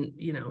important than,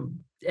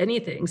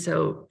 anything.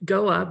 So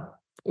go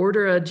up,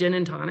 order a gin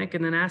and tonic,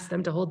 and then ask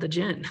them to hold the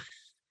gin.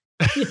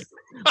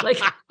 Like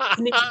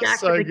sneak back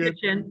So to the good.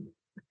 kitchen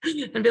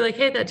and be like,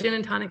 hey, that gin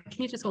and tonic,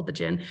 can you just hold the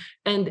gin?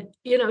 And,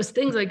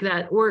 things like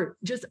that, or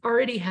just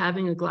already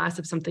having a glass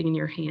of something in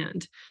your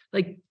hand.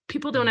 Like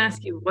people don't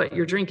ask you what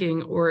you're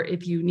drinking, or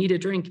if you need a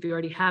drink, if you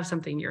already have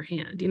something in your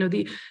hand.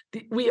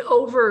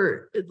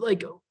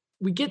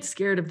 We get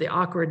scared of the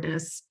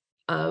awkwardness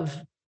of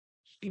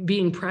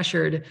being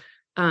pressured.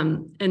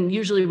 And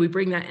usually we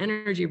bring that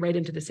energy right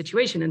into the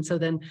situation. And so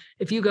then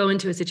if you go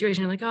into a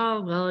situation, you're like,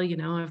 oh, well,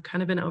 I've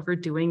kind of been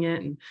overdoing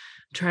it and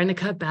trying to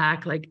cut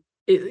back. Like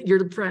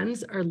your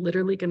friends are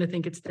literally going to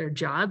think it's their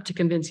job to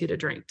convince you to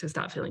drink, to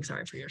stop feeling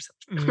sorry for yourself.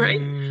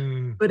 Right.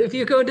 But if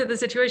you go into the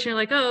situation, you're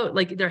like, oh,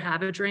 like either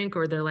have a drink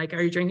or they're like,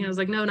 are you drinking? I was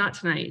like, no, not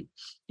tonight,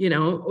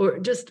 or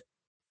just,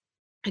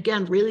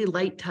 again, really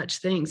light touch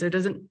things.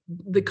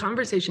 The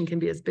conversation can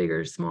be as big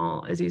or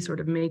small as you sort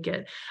of make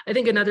it. I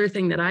think another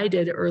thing that I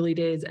did early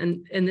days,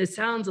 and this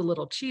sounds a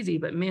little cheesy,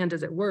 but man,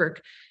 does it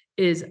work,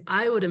 is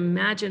I would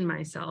imagine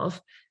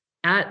myself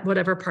at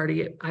whatever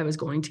party I was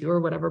going to or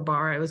whatever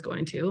bar I was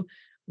going to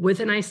with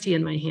an iced tea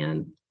in my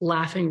hand,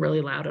 laughing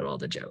really loud at all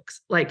the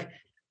jokes.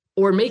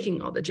 or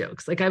making all the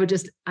jokes. Like I would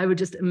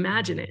just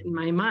imagine it in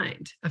my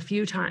mind a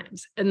few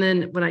times. And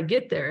then when I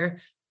get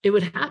there, it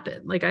would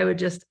happen. Like I would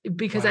just,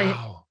 because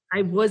Wow.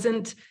 I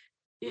wasn't,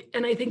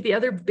 and I think the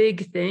other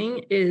big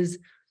thing is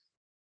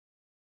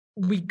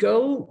we've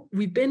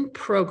been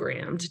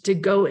programmed to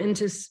go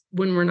into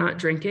when we're not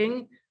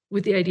drinking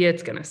with the idea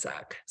it's going to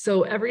suck.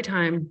 So every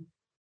time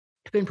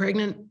I've been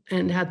pregnant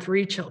and had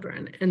 3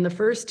 children, and the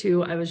first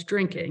 2 I was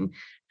drinking,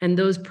 and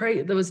those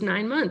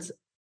 9 months,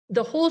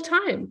 the whole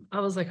time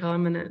I was like,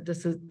 oh,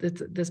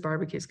 this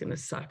barbecue is going to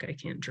suck. I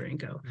can't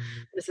drink. Oh,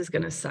 this is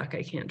going to suck.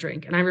 I can't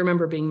drink. And I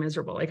remember being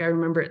miserable. Like I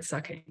remember it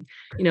sucking,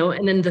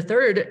 and then the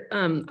third,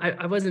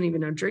 I wasn't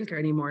even a drinker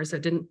anymore. So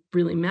it didn't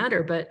really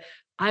matter, but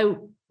I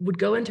would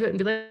go into it and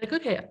be like,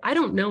 okay, I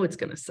don't know it's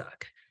going to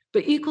suck.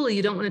 But equally,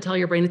 you don't want to tell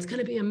your brain it's going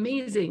to be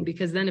amazing,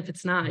 because then if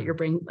it's not, your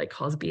brain like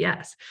calls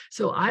BS.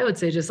 So I would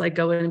say just like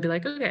go in and be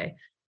like, okay,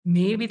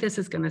 maybe this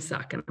is going to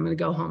suck and I'm going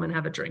to go home and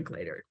have a drink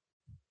later.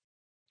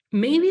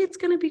 Maybe it's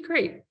going to be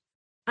great.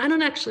 I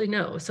don't actually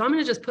know. So I'm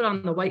going to just put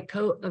on the white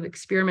coat of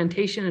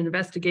experimentation and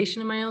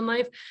investigation in my own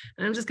life.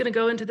 And I'm just going to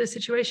go into this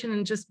situation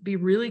and just be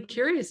really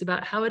curious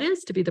about how it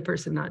is to be the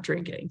person not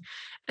drinking.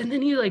 And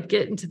then you like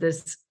get into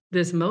this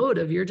mode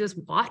of you're just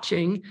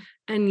watching,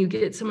 and you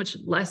get so much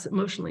less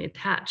emotionally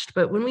attached.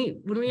 But when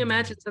we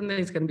imagine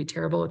something's going to be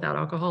terrible without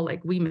alcohol,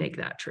 like we make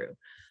that true.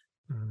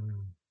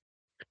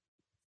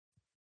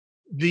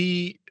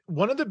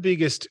 One of the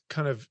biggest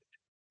kind of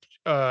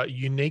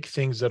unique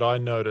things that I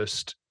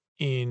noticed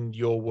in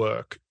your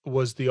work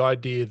was the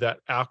idea that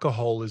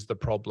alcohol is the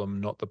problem,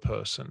 not the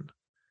person.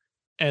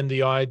 And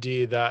the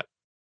idea that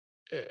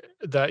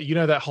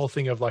that whole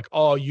thing of like,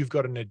 oh, you've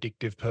got an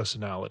addictive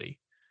personality.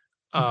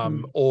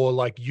 Or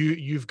like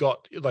you've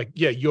got like,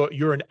 yeah,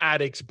 you're an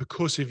addict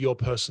because of your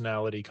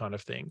personality kind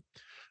of thing.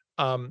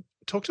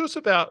 Talk to us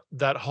about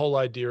that whole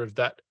idea of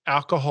that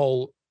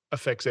alcohol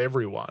affects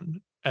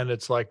everyone. And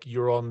it's like,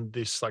 you're on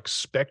this like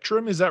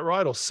spectrum, is that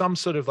right? Or some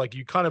sort of like,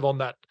 you kind of on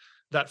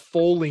that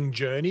falling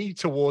journey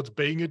towards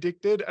being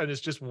addicted. And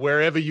it's just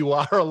wherever you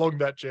are along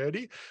that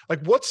journey.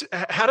 Like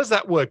how does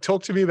that work?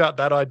 Talk to me about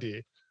that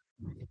idea.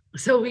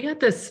 So we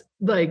got this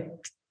like,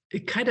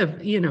 it kind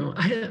of,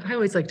 I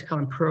always like to call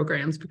them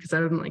programs, because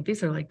I'm like,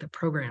 these are like the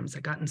programs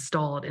that got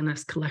installed in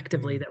us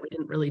collectively that we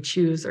didn't really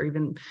choose or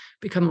even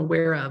become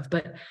aware of.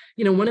 But,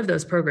 one of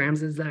those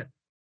programs is that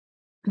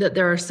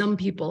there are some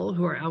people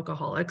who are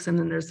alcoholics, and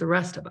then there's the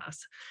rest of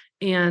us.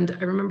 And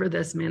I remember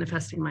this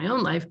manifesting in my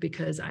own life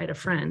because I had a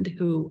friend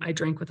who I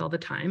drank with all the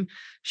time,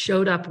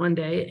 showed up one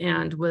day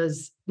and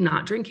was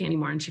not drinking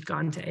anymore. And she'd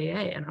gone to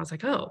AA. And I was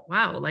like, oh,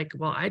 wow. Like,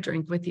 well, I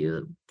drink with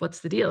you. What's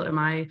the deal?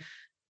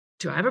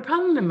 Do I have a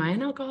problem? Am I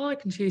an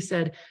alcoholic? And she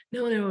said,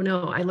 no.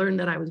 I learned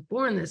that I was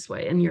born this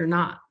way and you're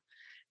not.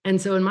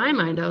 And so in my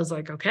mind, I was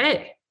like,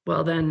 okay,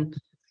 well then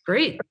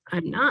great,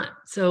 I'm not.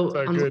 So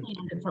on one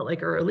hand, it felt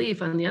like a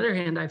relief. On the other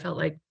hand, I felt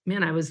like,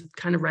 man, I was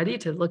kind of ready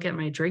to look at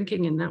my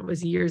drinking. And that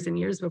was years and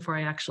years before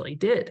I actually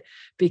did,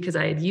 because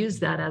I had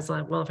used that as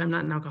like, well, if I'm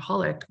not an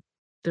alcoholic,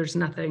 there's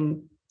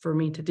nothing for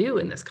me to do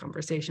in this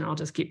conversation. I'll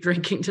just keep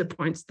drinking to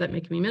points that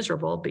make me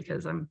miserable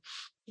because I'm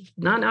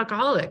not an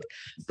alcoholic.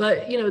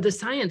 But, the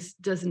science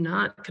does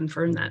not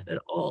confirm that at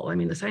all. I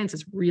mean, the science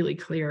is really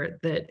clear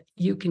that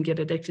you can get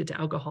addicted to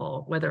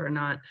alcohol, whether or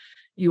not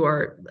you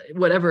are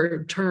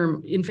whatever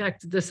term. In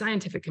fact, the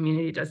scientific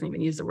community doesn't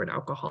even use the word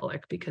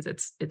alcoholic because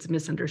it's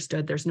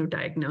misunderstood. There's no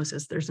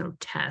diagnosis. There's no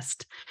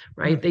test,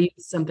 right? They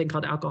use something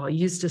called alcohol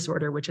use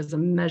disorder, which is a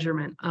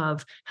measurement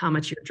of how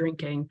much you're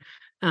drinking.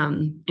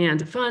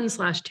 And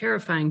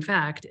fun/terrifying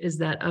fact is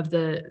that of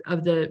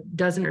the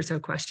dozen or so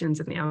questions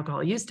in the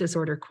alcohol use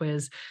disorder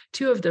quiz,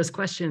 2 of those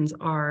questions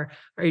are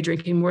you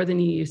drinking more than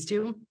you used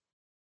to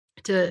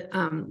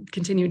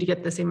continue to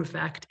get the same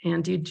effect?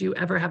 And did you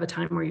ever have a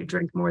time where you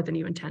drink more than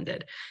you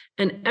intended?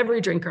 And every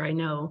drinker I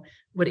know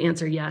would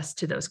answer yes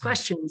to those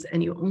questions.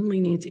 And you only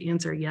need to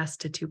answer yes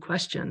to 2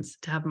 questions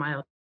to have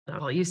mild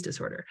alcohol use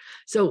disorder.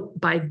 So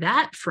by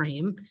that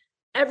frame,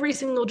 every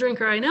single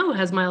drinker I know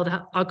has mild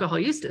alcohol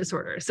use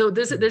disorder. So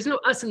there's no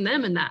us and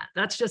them in that.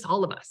 That's just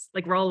all of us.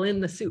 Like we're all in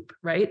the soup,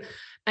 right?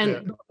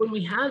 And when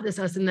we have this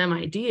us and them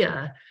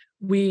idea,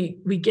 we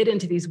get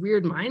into these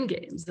weird mind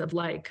games of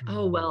like,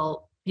 oh,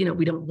 well,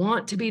 we don't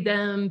want to be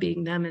them.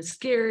 Being them is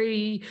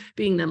scary.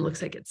 Being them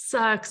looks like it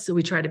sucks. So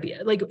we try to be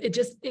like, it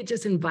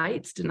just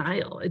invites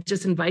denial. It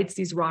just invites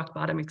these rock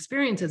bottom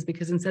experiences,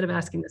 because instead of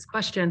asking this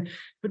question,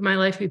 would my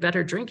life be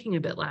better drinking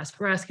a bit less?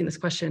 We're asking this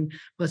question,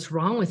 what's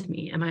wrong with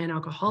me? Am I an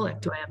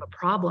alcoholic? Do I have a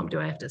problem? Do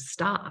I have to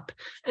stop?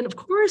 And of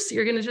course,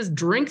 you're going to just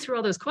drink through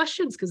all those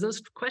questions, because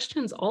those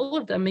questions, all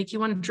of them make you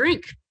want to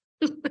drink.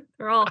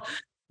 They're all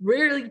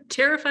really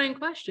terrifying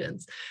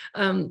questions.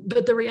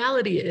 But the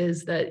reality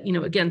is that,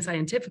 again,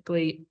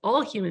 scientifically, all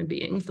human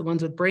beings, the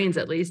ones with brains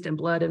at least, and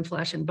blood and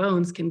flesh and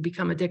bones, can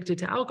become addicted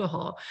to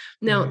alcohol.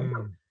 Now,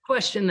 the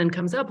question then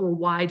comes up, well,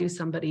 why do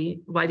some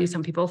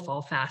people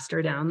fall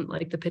faster down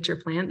like the pitcher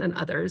plant than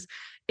others?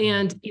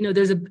 And,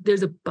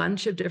 there's a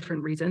bunch of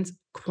different reasons: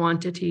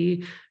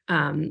 quantity,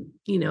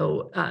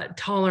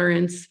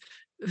 tolerance,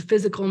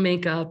 physical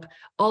makeup,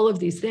 all of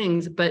these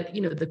things. But,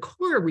 the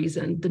core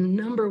reason, the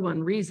number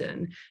one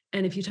reason,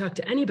 and if you talk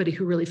to anybody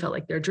who really felt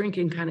like their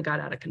drinking kind of got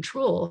out of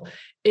control,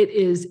 it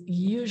is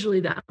usually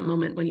that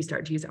moment when you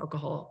start to use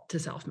alcohol to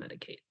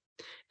self-medicate.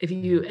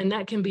 And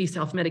that can be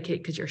self-medicate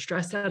because you're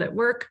stressed out at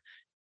work,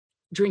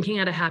 drinking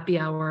at a happy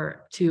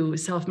hour, to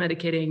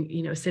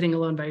self-medicating, sitting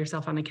alone by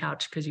yourself on a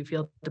couch because you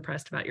feel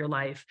depressed about your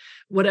life.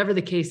 Whatever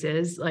the case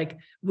is, like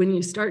when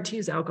you start to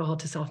use alcohol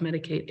to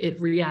self-medicate,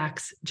 it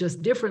reacts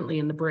just differently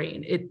in the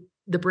brain.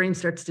 The brain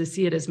starts to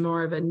see it as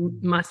more of a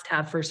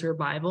must-have for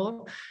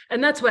survival.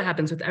 And that's what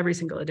happens with every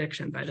single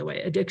addiction, by the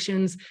way.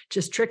 Addictions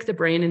just trick the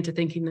brain into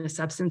thinking the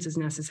substance is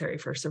necessary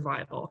for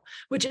survival,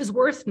 which is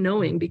worth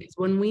knowing, because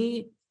when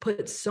we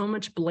put so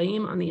much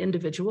blame on the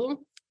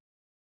individual,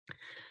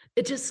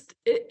 it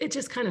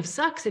just kind of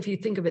sucks if you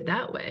think of it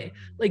that way.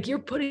 Like you're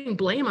putting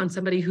blame on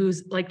somebody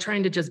who's like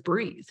trying to just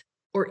breathe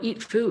or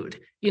eat food,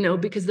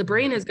 because the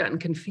brain has gotten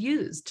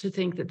confused to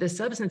think that this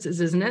substance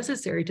is as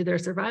necessary to their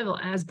survival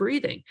as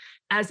breathing,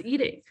 as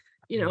eating,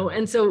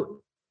 and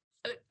so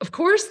of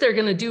course they're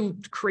going to do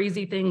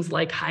crazy things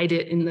like hide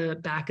it in the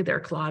back of their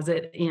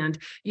closet and,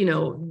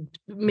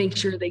 make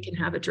sure they can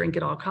have a drink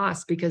at all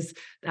costs, because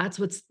that's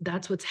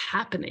what's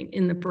happening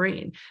in the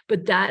brain.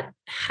 But that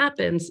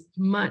happens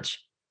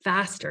much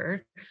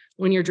faster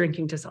when you're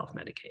drinking to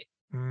self-medicate.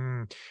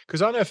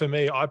 Because I know for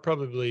me,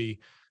 probably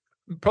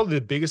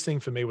the biggest thing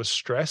for me was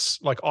stress.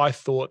 Like I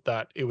thought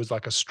that it was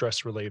like a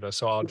stress reliever.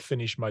 So I'd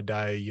finish my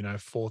day,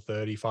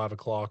 4:30, 5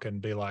 o'clock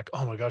and be like,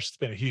 oh my gosh, it's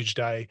been a huge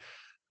day.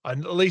 I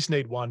at least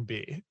need one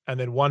beer. And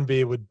then one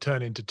beer would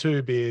turn into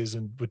 2 beers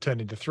and would turn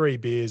into 3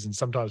 beers and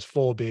sometimes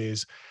 4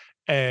 beers.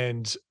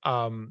 And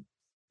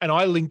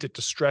I linked it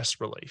to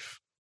stress relief.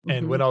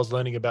 And when I was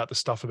learning about the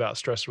stuff about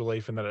stress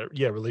relief and that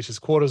it, releases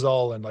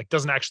cortisol and like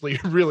doesn't actually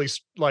really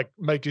like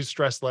make you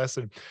stress less.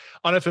 And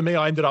I know for me,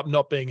 I ended up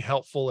not being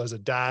helpful as a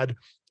dad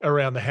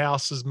around the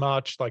house as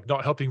much, like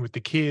not helping with the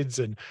kids.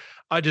 And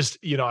I just,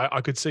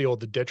 I could see all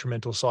the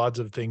detrimental sides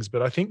of things.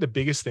 But I think the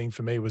biggest thing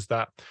for me was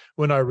that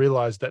when I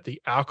realized that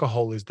the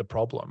alcohol is the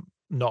problem,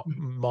 not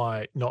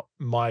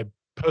my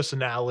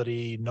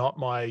personality, not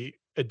my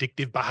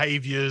addictive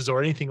behaviors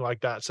or anything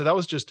like that. So that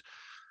was just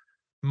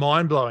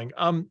mind blowing.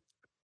 I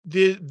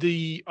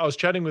was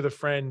chatting with a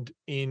friend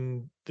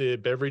in the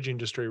beverage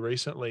industry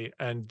recently,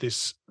 and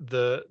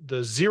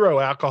the zero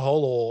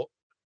alcohol or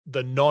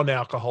the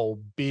non-alcohol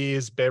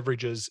beers,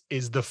 beverages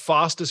is the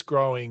fastest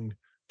growing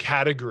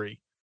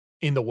category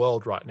in the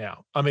world right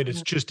now. I mean,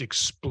 it's just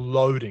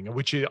exploding,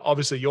 which is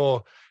obviously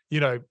your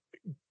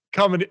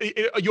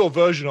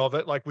version of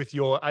it, like with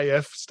your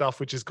AF stuff,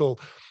 which is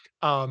cool.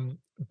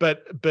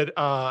 But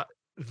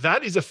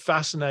that is a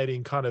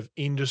fascinating kind of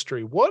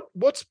industry.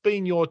 What's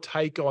been your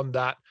take on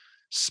that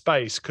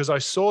space? Because I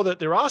saw that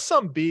there are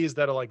some beers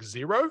that are like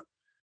 0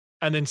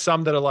 and then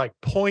some that are like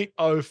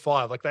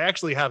 0.05. Like they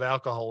actually have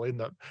alcohol in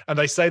them and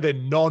they say they're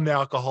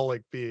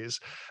non-alcoholic beers.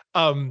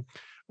 I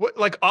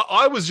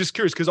was just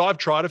curious because I've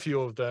tried a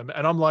few of them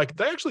and I'm like,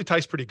 they actually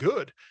taste pretty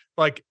good.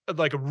 They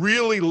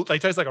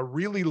taste like a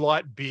really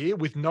light beer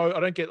with I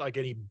don't get like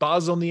any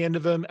buzz on the end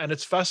of them. And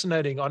it's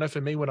fascinating. I know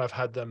for me, when I've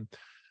had them,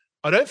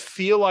 I don't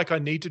feel like I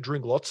need to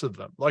drink lots of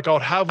them. Like I'll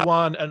have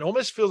one and it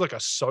almost feels like a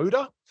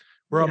soda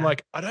where I'm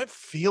like, I don't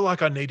feel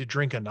like I need to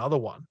drink another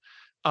one.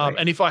 Right.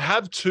 And if I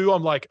have 2,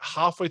 I'm like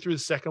halfway through the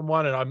second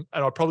one and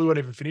I probably won't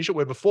even finish it,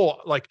 where before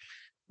like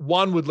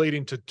 1 would lead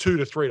into 2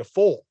 to 3 to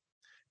 4.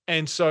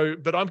 And so,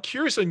 but I'm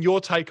curious on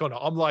your take on it.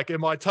 I'm like,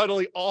 am I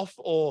totally off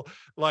or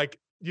like,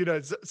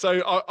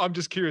 so I'm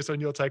just curious on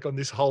your take on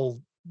this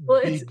whole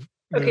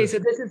Okay, so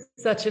this is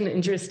such an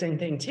interesting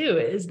thing too,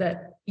 is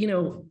that,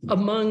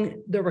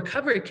 among the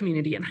recovery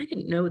community, and I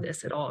didn't know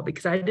this at all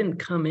because I didn't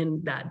come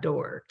in that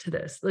door to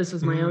this. This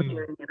was my own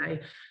journey and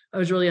I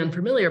was really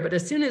unfamiliar. But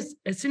as soon as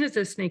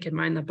this Snake in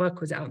Mind, the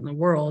book, was out in the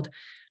world,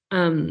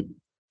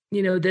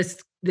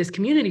 this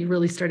community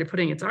really started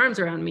putting its arms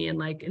around me and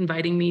like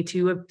inviting me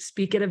to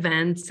speak at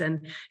events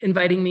and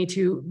inviting me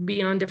to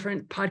be on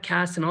different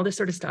podcasts and all this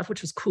sort of stuff,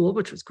 which was cool,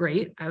 which was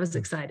great. I was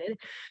excited.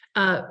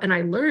 And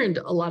I learned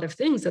a lot of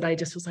things that I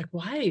just was like,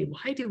 why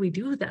do we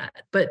do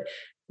that? But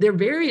they're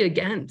very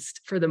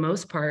against, for the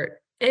most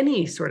part,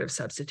 any sort of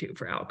substitute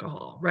for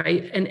alcohol,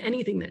 right? And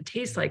anything that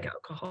tastes like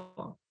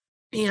alcohol.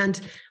 And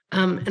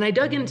I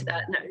dug into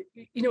that.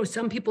 And,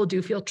 some people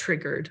do feel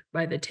triggered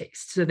by the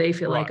taste. So they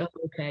feel like, oh,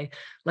 okay,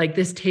 like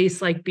this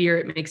tastes like beer.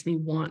 It makes me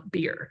want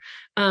beer.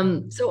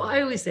 So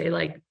I always say,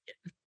 like,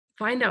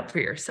 find out for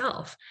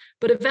yourself.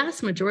 But a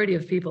vast majority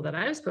of people that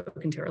I've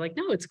spoken to are like,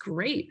 no, it's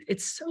great.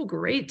 It's so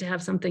great to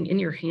have something in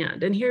your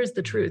hand. And here's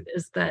the truth,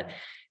 is that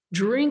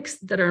drinks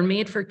that are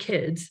made for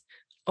kids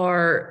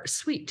are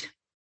sweet.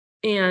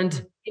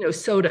 And,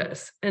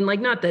 sodas, and like,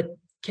 not that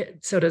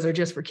sodas are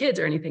just for kids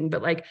or anything,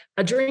 but like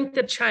a drink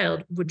that a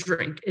child would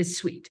drink is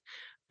sweet.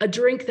 A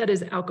drink that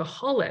is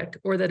alcoholic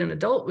or that an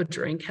adult would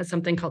drink has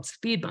something called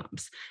speed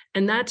bumps.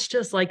 And that's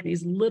just like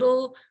these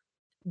little,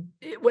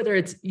 whether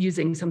it's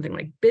using something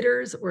like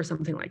bitters or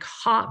something like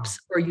hops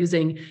or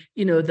using,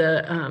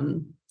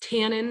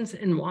 tannins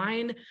in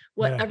wine, Yeah.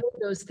 whatever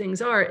those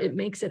things are, it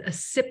makes it a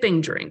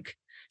sipping drink.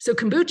 So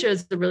kombucha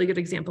is a really good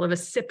example of a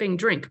sipping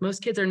drink.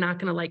 Most kids are not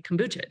going to like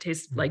kombucha. It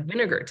tastes like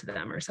vinegar to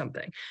them or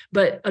something.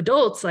 But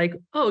adults like,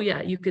 oh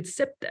yeah, you could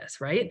sip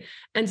this, right?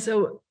 And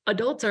so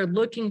adults are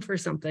looking for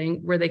something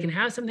where they can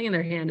have something in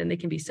their hand and they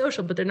can be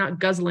social, but they're not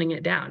guzzling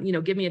it down. You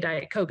know, give me a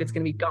Diet Coke, it's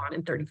going to be gone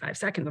in 35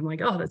 seconds. I'm like,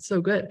 oh, that's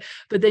so good.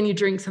 But then you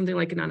drink something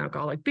like a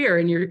non-alcoholic beer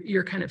and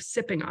you're kind of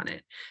sipping on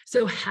it.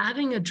 So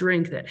having a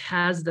drink that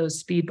has those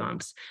speed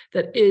bumps,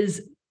 that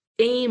is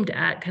aimed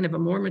at kind of a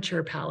more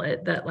mature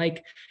palate, that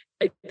like,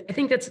 I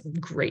think that's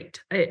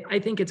great. I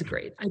think it's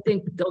great. I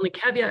think the only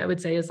caveat I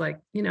would say is like,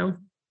 know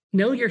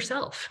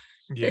yourself.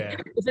 Yeah.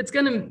 If it's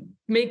going to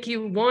make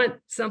you want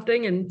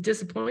something and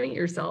disappoint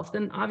yourself,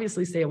 then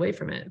obviously stay away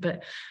from it.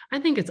 But I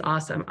think it's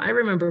awesome. I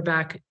remember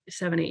back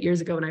 7-8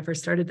 years ago when I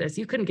first started this,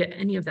 you couldn't get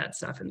any of that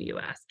stuff in the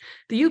US.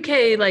 The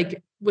UK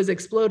like was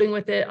exploding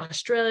with it.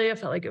 Australia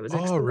felt like it was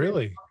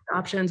Really?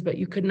 options, but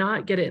you could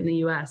not get it in the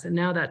US. And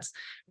now that's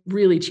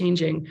really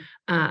changing.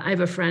 I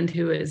have a friend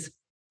who is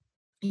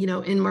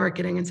in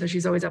marketing. And so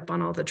she's always up on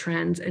all the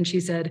trends. And she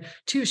said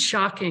two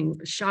shocking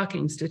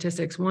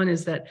statistics. One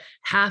is that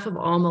half of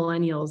all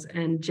millennials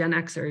and Gen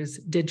Xers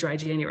did dry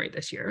January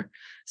this year.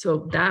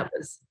 So that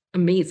was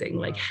amazing,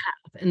 like half.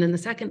 And then the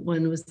second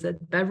one was that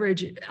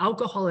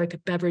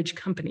alcoholic beverage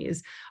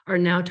companies are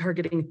now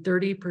targeting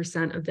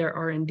 30% of their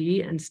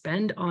R&D and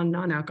spend on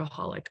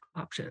non-alcoholic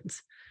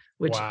options,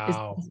 which is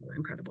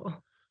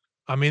incredible.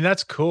 I mean,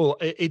 that's cool.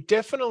 It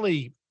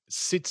definitely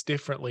sits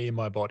differently in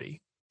my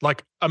body.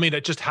 Like, I mean,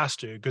 it just has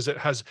to, because it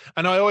has,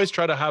 and I always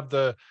try to have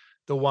the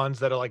ones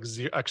that are like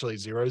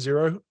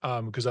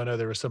 0.00, because I know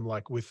there are some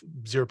like with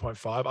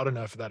 0.5. I don't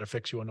know if that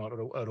affects you or not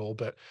at all,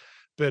 but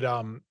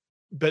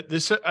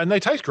this, and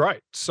they taste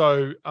great.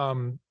 So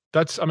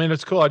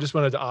it's cool. I just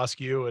wanted to ask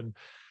you and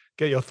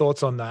get your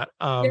thoughts on that.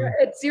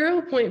 At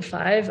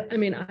 0.5, I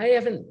mean, I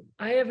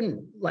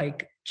haven't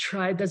like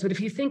tried this, but if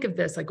you think of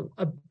this, like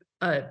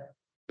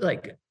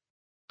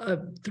a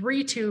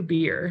 3.2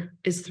 beer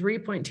is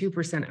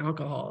 3.2%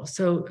 alcohol.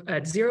 So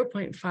at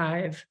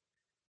 0.5,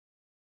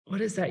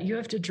 what is that? You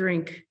have to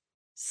drink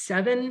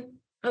 7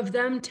 of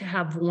them to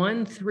have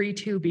one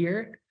 3.2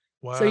 beer.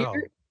 Wow. So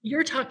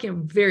you're talking a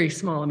very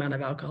small amount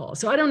of alcohol.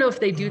 So I don't know if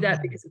they do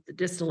that because of the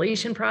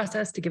distillation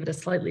process to give it a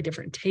slightly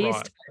different taste.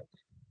 Right.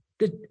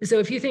 So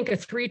if you think a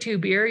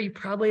 3.2 beer, you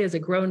probably as a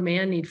grown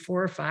man need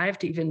 4 or 5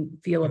 to even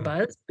feel a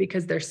buzz,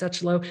 because they're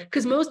such low,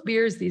 because most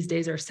beers these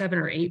days are 7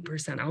 or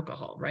 8%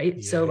 alcohol, right?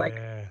 Yeah. So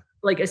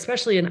like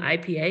especially an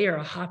IPA or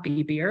a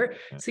hoppy beer.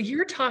 Yeah. So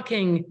you're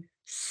talking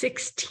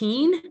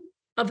 16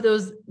 of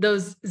those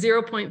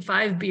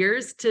 0.5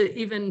 beers to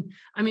even,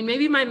 I mean,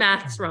 maybe my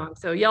math's wrong.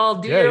 So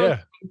y'all do your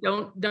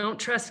own, don't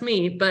trust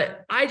me,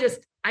 but I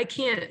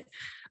can't,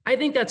 I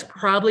think that's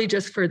probably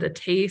just for the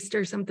taste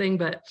or something,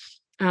 but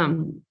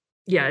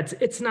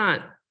it's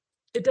not,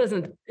 it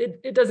doesn't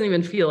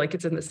even feel like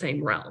it's in the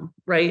same realm,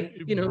 right?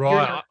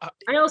 Right.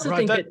 I also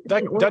think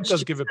that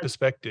does give a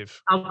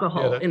perspective.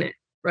 Alcohol in it,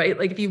 right?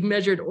 Like if you've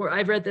measured, or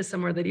I've read this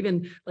somewhere that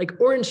even like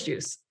orange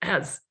juice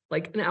has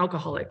like an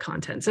alcoholic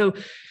content. So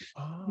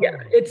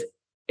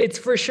it's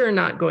for sure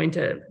not going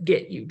to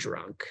get you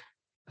drunk.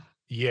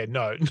 Yeah,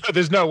 no,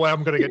 there's no way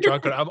I'm going to get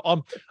drunk.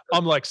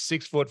 I'm like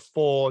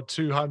 6'4",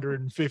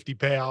 250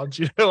 pounds.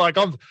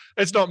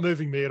 It's not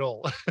moving me at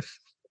all.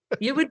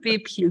 You would be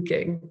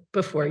puking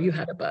before you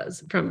had a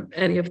buzz from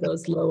any of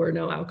those low or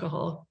no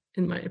alcohol,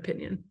 in my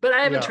opinion. But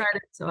I haven't tried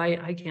it, so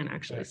I can't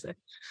actually say.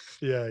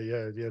 Yeah,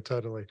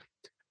 totally.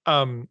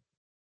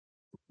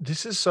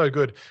 This is so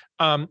good.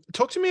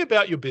 Talk to me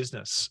about your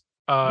business.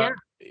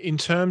 In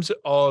terms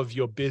of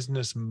your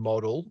business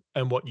model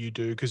and what you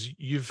do, because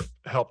you've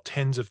helped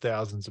tens of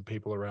thousands of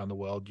people around the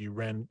world. You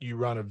run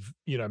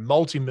a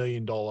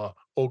multi-million-dollar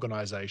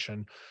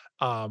organization.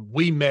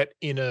 We met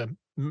in a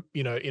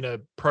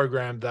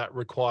program that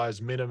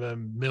requires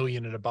minimum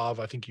million and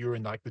above. I think you're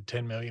in like the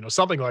 10 million or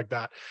something like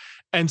that.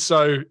 And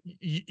so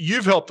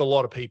you've helped a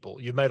lot of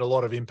people. You've made a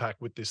lot of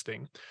impact with this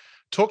thing.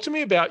 Talk to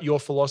me about your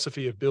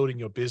philosophy of building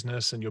your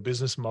business and your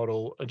business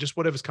model, and just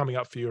whatever's coming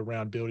up for you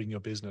around building your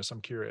business.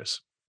 I'm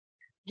curious.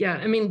 Yeah,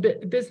 I mean,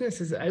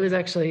 businesses, I was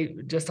actually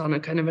just on a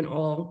kind of an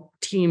all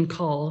team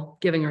call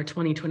giving our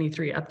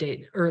 2023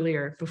 update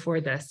earlier before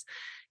this.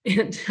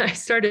 And I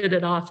started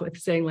it off with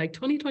saying like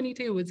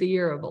 2022 was a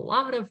year of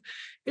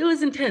it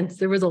was intense.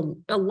 There was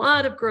a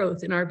lot of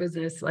growth in our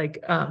business,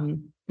 like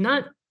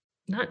not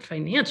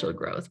financial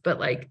growth, but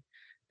like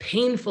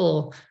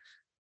painful,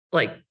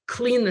 like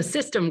clean the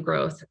system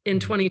growth in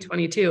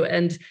 2022.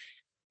 And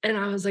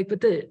I was like, but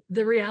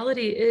the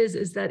reality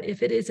is that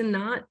if it is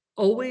not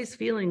always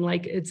feeling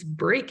like it's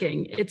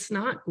breaking, it's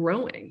not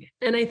growing.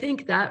 And I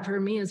think that for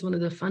me is one of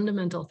the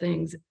fundamental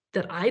things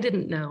that I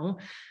didn't know.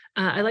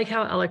 I like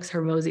how Alex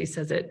Hormozi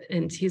says it.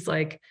 And he's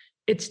like,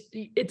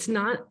 it's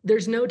not,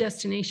 there's no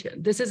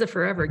destination. This is a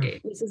forever game.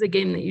 This is a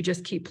game that you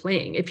just keep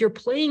playing. If you're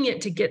playing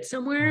it to get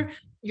somewhere,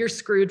 you're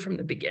screwed from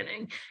the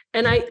beginning.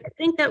 And I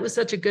think that was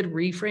such a good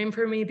reframe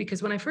for me,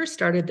 because when I first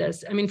started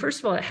this, I mean, first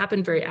of all, it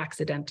happened very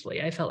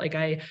accidentally. I felt like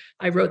I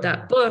wrote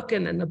that book,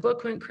 and then the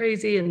book went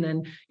crazy. And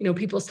then,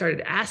 people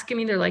started asking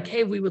me, they're like,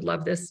 hey, we would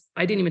love this.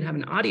 I didn't even have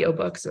an audio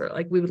book. So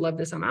like, we would love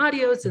this on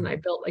audios. And I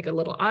built like a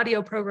little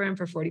audio program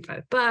for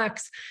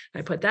 $45.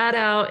 I put that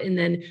out, and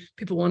then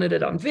people wanted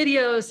it on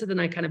video. So then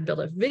I kind of built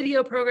a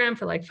video program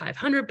for like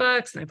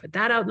 $500, and I put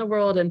that out in the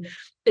world. And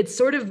it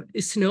sort of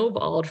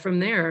snowballed from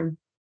there.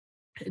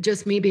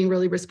 Just me being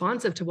really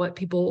responsive to what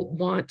people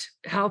want,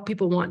 how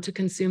people want to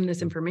consume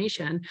this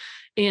information.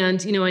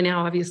 And, I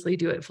now obviously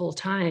do it full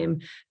time,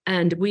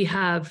 and we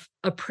have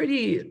a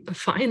pretty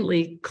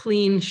finely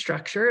clean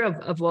structure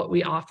of what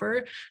we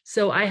offer.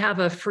 So I have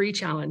a free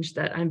challenge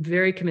that I'm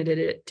very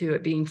committed to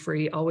it being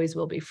free, always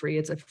will be free.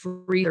 It's a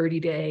free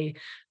 30-day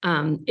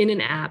in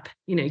an app.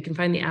 You can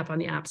find the app on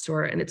the App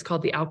Store, and it's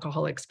called the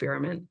Alcohol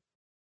Experiment.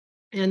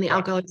 And the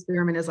Alcohol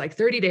Experiment is like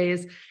 30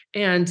 days,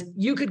 and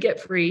you could get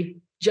free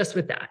just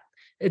with that.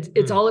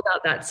 It's all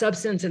about that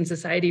substance and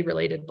society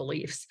related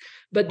beliefs.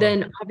 But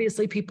then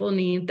obviously people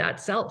need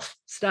that self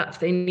stuff.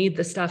 They need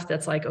the stuff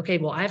that's like, okay,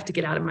 well, I have to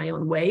get out of my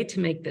own way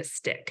to make this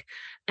stick.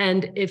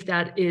 And if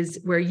that is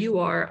where you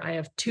are, I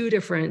have two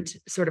different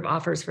sort of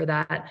offers for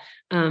that.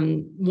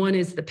 One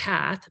is The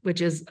Path,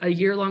 which is a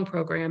year-long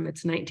program.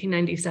 It's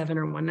 $19.97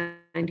 or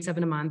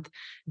 $197 a month,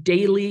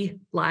 daily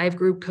live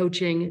group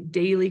coaching,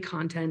 daily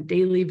content,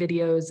 daily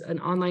videos, an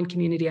online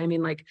community. I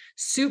mean, like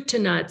soup to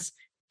nuts,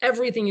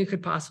 everything you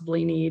could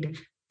possibly need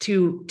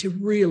to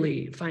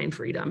really find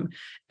freedom.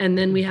 And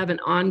then we have an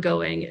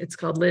ongoing, it's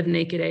called Live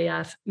Naked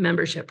AF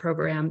membership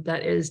program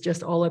that is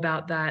just all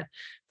about that.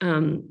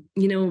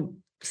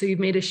 So you've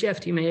made a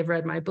shift, you may have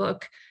read my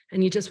book,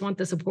 and you just want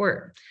the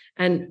support.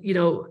 And,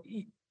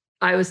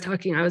 I was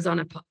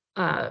on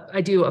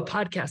I do a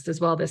podcast as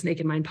well, this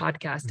Naked Mind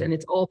podcast, and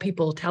it's all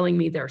people telling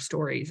me their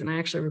stories. And I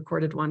actually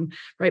recorded one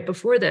right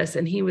before this,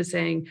 and he was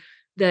saying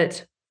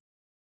that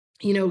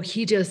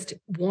he just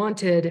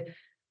wanted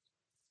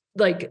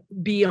like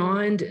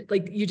beyond,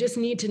 like, you just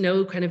need to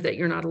know kind of that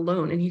you're not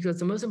alone. And he goes,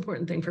 the most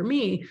important thing for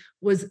me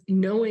was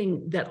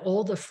knowing that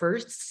all the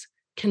firsts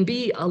can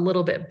be a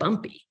little bit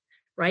bumpy,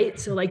 right?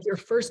 So like your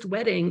first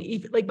wedding,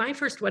 even, like my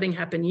first wedding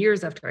happened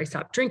years after I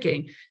stopped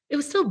drinking. It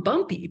was still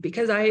bumpy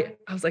because I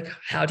was like,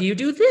 how do you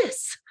do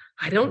this?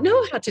 I don't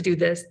know how to do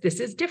this.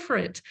 This is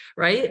different,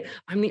 right?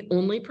 I'm the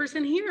only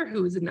person here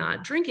who is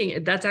not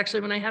drinking. That's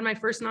actually when I had my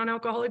first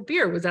non-alcoholic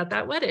beer, was at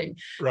that wedding.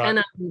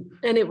 Right.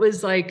 And it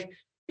was like,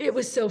 it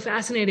was so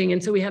fascinating.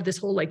 And so we have this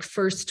whole like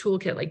first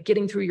toolkit, like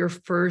getting through your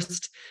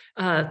first,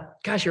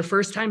 your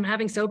first time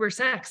having sober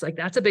sex. Like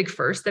that's a big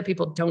first that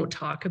people don't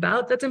talk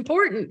about. That's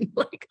important.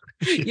 Like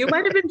you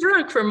might have been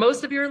drunk for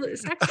most of your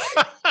sex.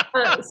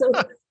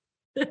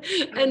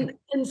 And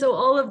so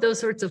all of those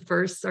sorts of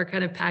firsts are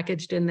kind of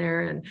packaged in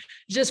there, and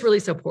just really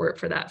support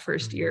for that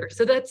first year.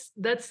 So that's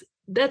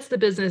the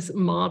business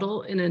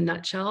model in a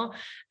nutshell.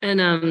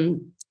 And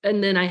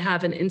then I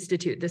have an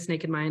institute, this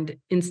Naked Mind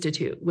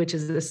Institute, which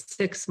is a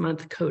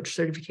 6-month coach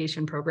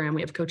certification program. We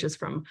have coaches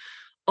from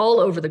all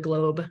over the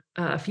globe,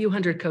 a few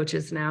hundred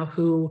coaches now,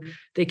 who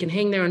they can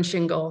hang their own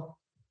shingle,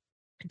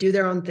 do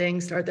their own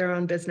thing, start their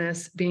own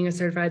business, being a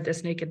certified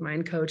This Naked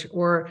Mind coach,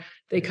 or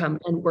they come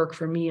and work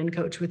for me and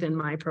coach within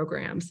my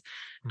programs,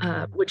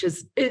 which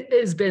it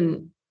has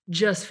been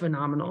just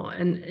phenomenal.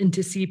 And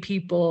to see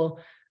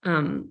people,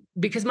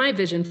 because my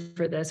vision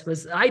for this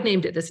was, I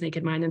named it This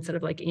Naked Mind instead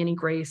of like Annie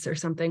Grace or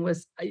something,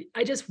 was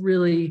I just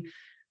really,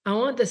 I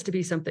want this to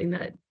be something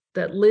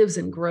that lives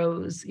and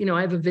grows.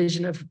 I have a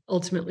vision of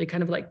ultimately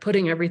kind of like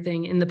putting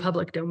everything in the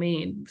public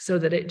domain so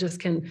that it just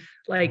can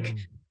like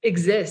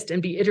exist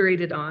and be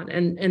iterated on,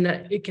 and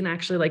that it can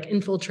actually like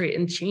infiltrate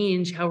and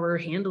change how we're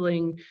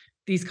handling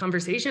these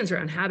conversations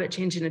around habit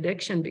change and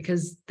addiction,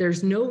 because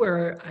there's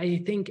nowhere,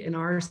 I think, in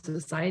our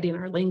society, in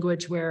our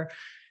language, where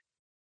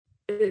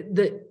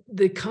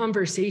the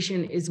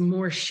conversation is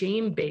more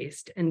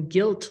shame-based and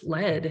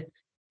guilt-led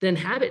than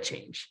habit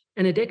change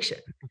and addiction.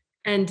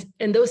 And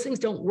those things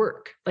don't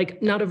work,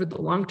 like not over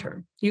the long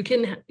term.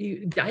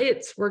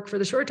 Diets work for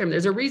the short term.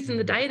 There's a reason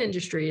the diet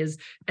industry is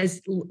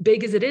as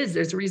big as it is.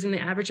 There's a reason the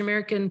average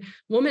American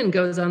woman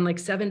goes on like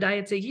 7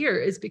 diets a year,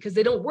 is because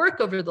they don't work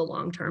over the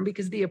long term,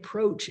 because the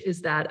approach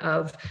is that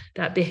of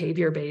that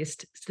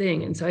behavior-based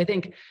thing. And so I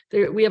think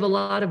we have a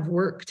lot of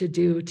work to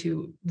do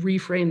to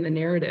reframe the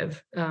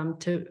narrative,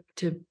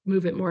 to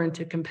move it more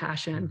into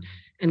compassion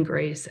and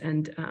grace.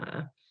 And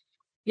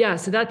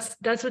so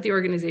that's what the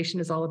organization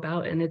is all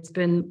about. And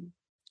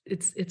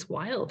it's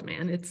wild,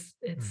 man. It's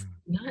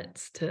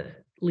nuts to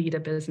lead a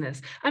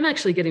business. I'm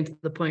actually getting to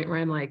the point where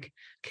I'm like,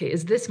 okay,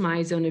 is this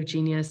my zone of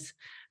genius?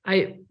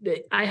 I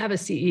have a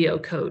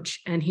CEO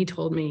coach, and he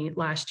told me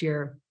last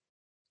year,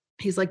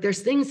 he's like,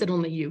 there's things that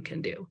only you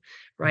can do,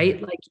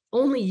 right? Like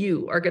only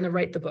you are going to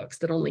write the books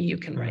that only you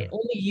can write.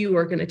 Only you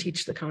are going to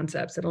teach the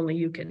concepts that only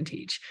you can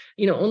teach.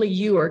 Only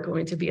you are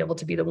going to be able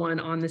to be the one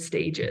on the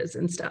stages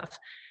and stuff.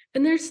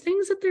 And there's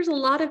things that there's a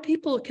lot of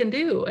people can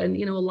do. And,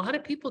 a lot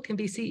of people can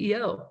be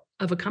CEO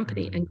of a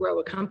company and grow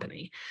a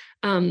company.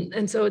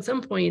 And so at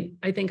some point,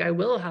 I think I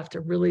will have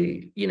to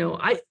really,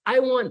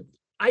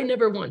 I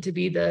never want to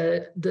be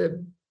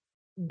the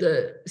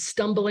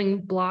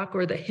stumbling block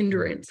or the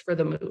hindrance for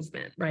the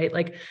movement, right?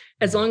 Like,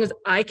 as long as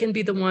I can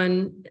be the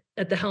one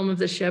at the helm of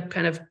the ship,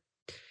 kind of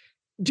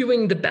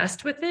doing the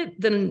best with it,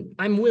 then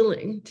I'm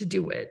willing to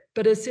do it.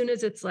 But as soon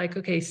as it's like,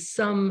 okay,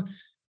 some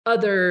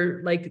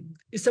other, like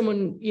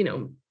someone,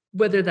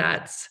 whether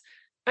that's,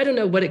 I don't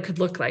know what it could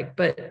look like,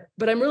 but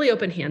I'm really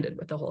open-handed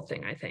with the whole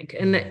thing, I think.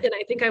 And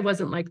I think I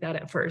wasn't like that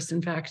at first.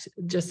 In fact,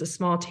 just a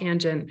small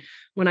tangent,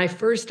 when I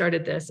first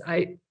started this,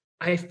 I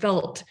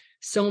felt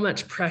so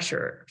much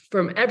pressure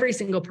from every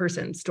single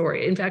person's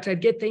story. In fact,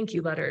 I'd get thank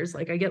you letters.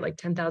 Like I get like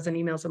 10,000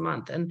 emails a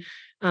month.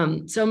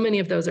 And so many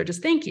of those are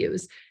just thank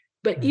yous.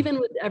 But even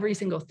with every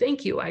single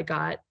thank you I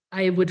got,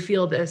 I would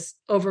feel this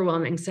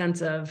overwhelming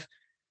sense of,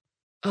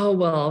 oh,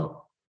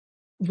 well,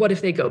 what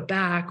if they go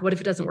back? What if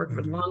it doesn't work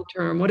for the long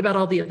term? What about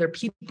all the other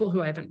people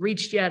who I haven't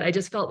reached yet? I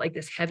just felt like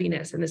this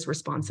heaviness and this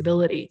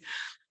responsibility,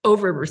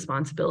 over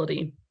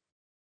responsibility.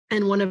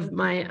 And one of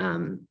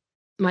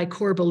my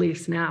core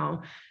beliefs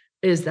now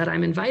is that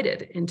I'm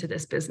invited into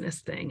this business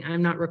thing.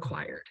 I'm not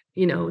required.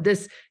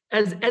 This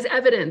as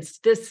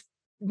evidenced, this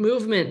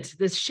movement,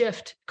 this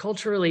shift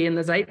culturally in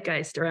the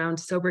zeitgeist around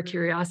sober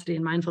curiosity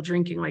and mindful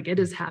drinking, like it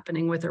is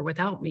happening with or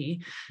without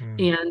me.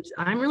 And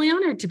I'm really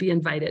honored to be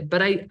invited,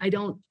 but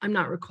I'm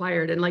not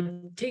required. And like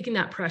taking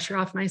that pressure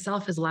off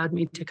myself has allowed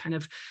me to kind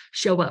of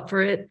show up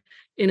for it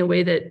in a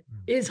way that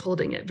is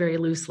holding it very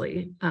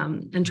loosely,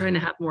 and trying to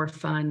have more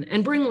fun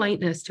and bring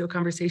lightness to a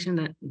conversation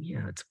that,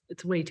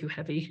 it's way too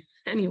heavy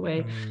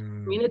anyway. I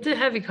mean, it's a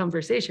heavy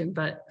conversation,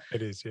 but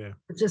it is, yeah.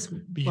 It's just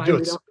but why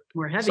we don't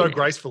more heavy so now.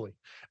 gracefully.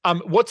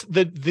 What's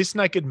This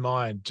Naked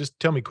Mind? Just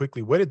tell me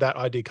quickly, where did that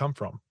idea come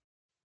from?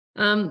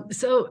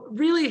 So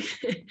really,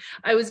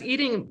 I was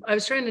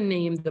trying to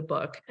name the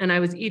book, and I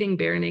was eating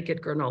Bare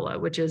Naked granola,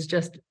 which is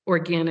just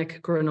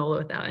organic granola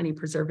without any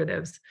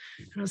preservatives.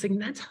 And I was like,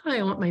 that's how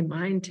I want my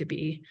mind to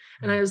be.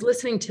 And I was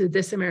listening to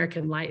This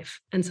American Life.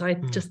 And so I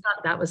just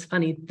thought that was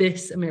funny,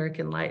 This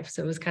American Life.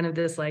 So it was kind of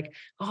this like,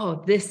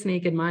 oh, this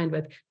naked mind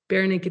with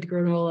bare naked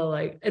granola,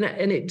 like, and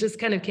it just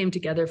kind of came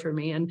together for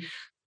me. And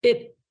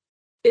it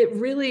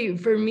really,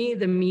 for me,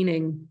 the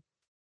meaning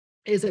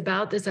is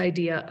about this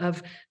idea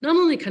of not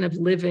only kind of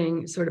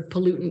living sort of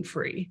pollutant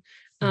free,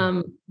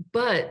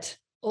 but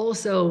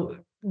also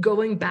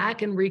going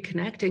back and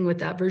reconnecting with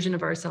that version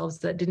of ourselves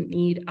that didn't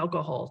need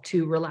alcohol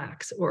to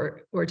relax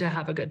or to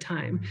have a good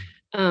time.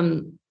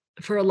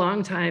 For a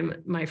long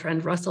time, my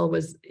friend Russell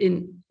was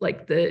in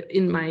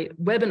my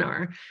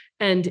webinar,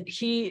 and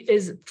he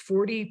is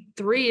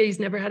 43. He's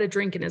never had a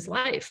drink in his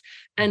life.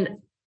 And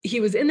he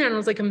was in there, and I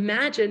was like,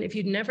 imagine if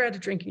you'd never had a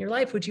drink in your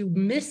life, would you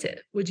miss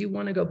it? Would you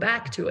want to go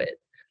back to it?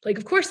 Like,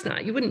 of course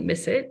not. You wouldn't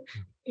miss it,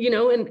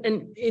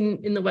 and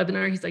in the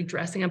webinar, he's like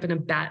dressing up in a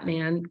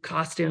Batman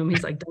costume.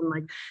 He's like done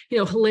like,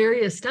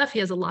 hilarious stuff. He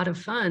has a lot of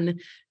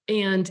fun.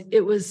 And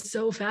it was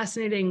so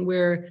fascinating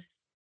where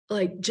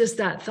like just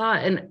that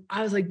thought. And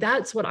I was like,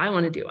 that's what I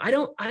want to do. I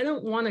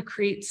don't want to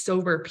create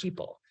sober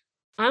people.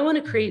 I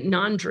want to create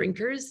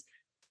non-drinkers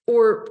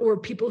or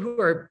people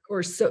who are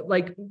so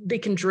like they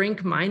can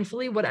drink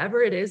mindfully,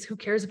 whatever it is, who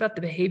cares about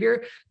the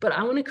behavior. But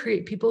I want to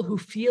create people who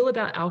feel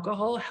about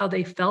alcohol how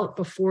they felt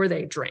before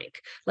they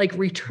drank, like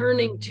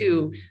returning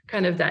to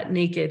kind of that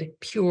naked,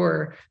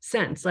 pure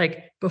sense.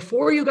 Like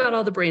before you got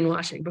all the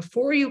brainwashing,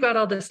 before you got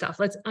all this stuff,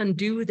 let's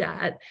undo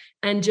that.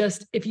 And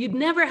just, if you'd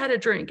never had a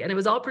drink and it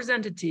was all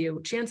presented to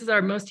you, chances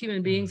are most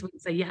human beings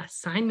would say, yes,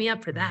 sign me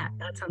up for that.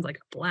 That sounds like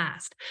a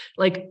blast.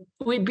 Like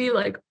we'd be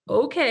like,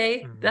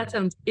 okay, that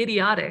sounds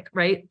idiotic,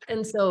 right?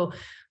 And so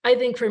I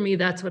think for me,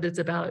 that's what it's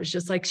about, is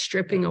just like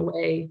stripping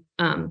away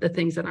the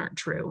things that aren't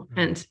true.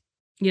 And,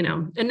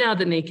 and now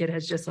the naked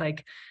has just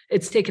like,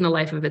 it's taken a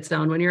life of its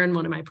own. When you're in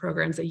one of my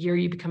programs a year,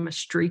 you become a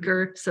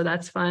streaker. So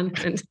that's fun.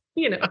 And,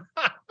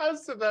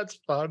 So that's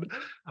fun.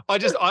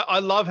 I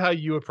love how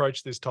you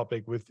approach this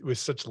topic with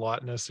such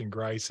lightness and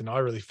grace. And I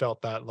really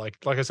felt that, like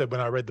I said, when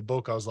I read the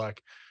book, I was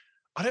like,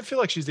 I don't feel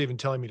like she's even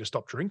telling me to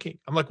stop drinking.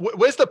 I'm like,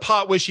 where's the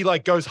part where she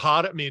like goes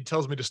hard at me and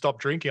tells me to stop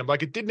drinking? I'm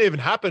like, it didn't even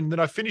happen. Then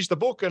I finished the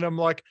book and I'm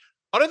like,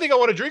 I don't think I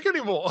want to drink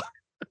anymore.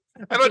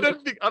 And I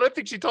don't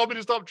think she told me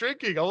to stop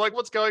drinking. I'm like,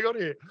 what's going on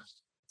here?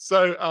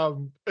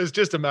 So it's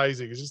just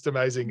amazing. It's just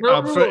amazing.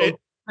 No rules.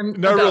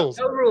 No rules.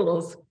 No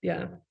rules.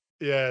 Yeah.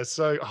 Yeah,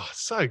 so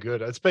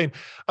good.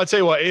 I'll tell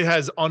you what, it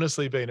has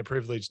honestly been a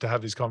privilege to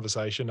have this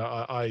conversation.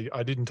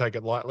 I didn't take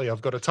it lightly.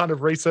 I've got a ton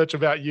of research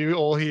about you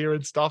all here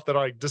and stuff that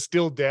I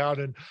distilled down,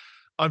 and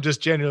I'm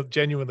just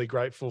genuinely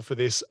grateful for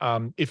this.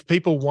 If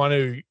people want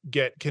to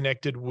get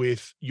connected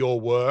with your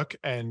work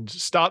and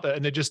start that,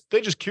 and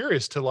they're just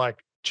curious to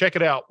like check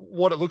it out,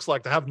 what it looks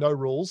like to have no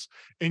rules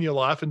in your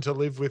life and to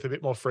live with a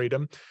bit more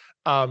freedom.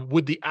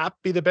 Would the app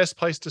be the best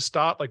place to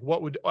start? Like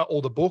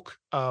or the book,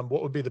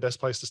 what would be the best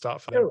place to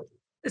start for them?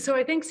 So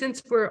I think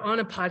since we're on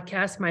a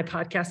podcast, my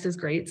podcast is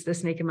great. It's the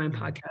Snake in Mind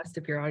podcast,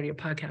 if you're already a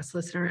podcast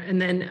listener. And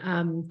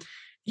then,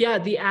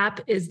 the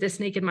app is the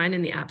Snake in Mind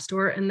in the App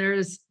Store. And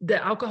there's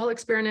the alcohol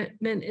experiment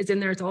is in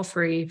there. It's all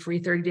free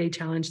 30-day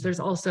challenge. There's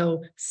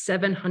also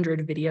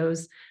 700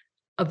 videos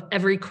of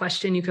every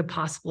question you could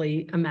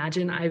possibly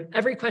imagine.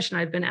 Every question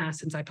I've been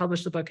asked since I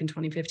published the book in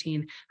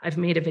 2015, I've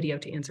made a video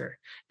to answer.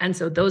 And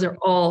so those are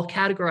all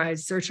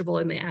categorized,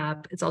 searchable in the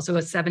app. It's also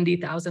a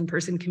 70,000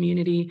 person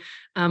community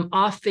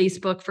off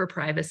Facebook for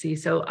privacy.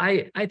 So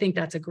I think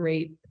that's a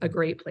great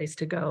place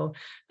to go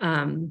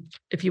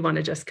if you want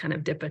to just kind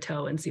of dip a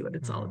toe and see what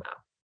it's all about.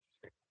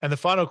 And the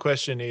final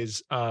question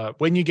is,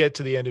 when you get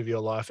to the end of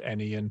your life,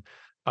 Annie, and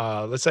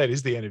let's say it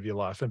is the end of your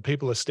life, and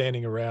people are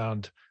standing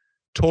around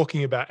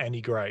talking about Annie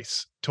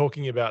Grace,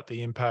 talking about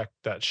the impact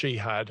that she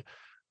had,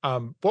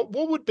 what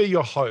would be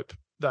your hope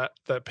that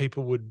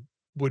people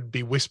would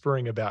be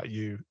whispering about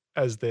you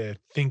as they're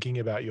thinking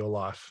about your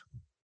life?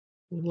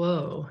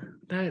 Whoa,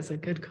 that is a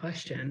good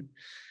question.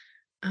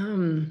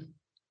 Well,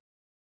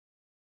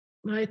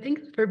 I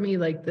think for me,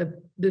 like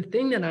the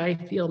thing that I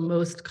feel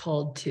most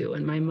called to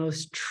and my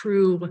most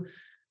true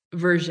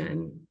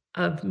version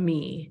of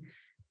me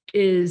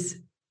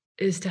is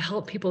to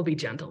help people be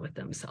gentle with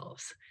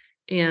themselves,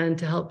 and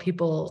to help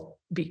people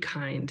be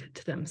kind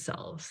to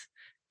themselves,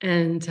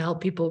 and to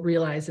help people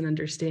realize and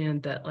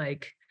understand that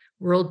like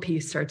world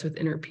peace starts with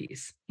inner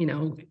peace.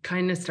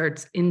 Kindness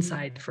starts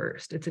inside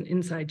first. It's an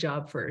inside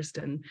job first.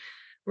 And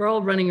we're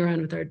all running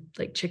around with our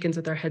like chickens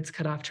with our heads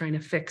cut off, trying to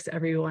fix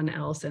everyone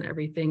else and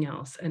everything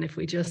else. And if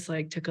we just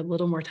like took a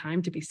little more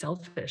time to be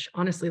selfish,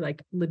 honestly,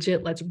 like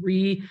legit, let's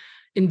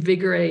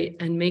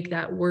reinvigorate and make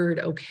that word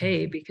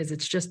okay, because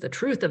it's just the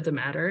truth of the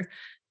matter.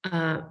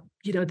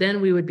 Then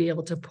we would be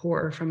able to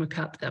pour from a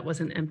cup that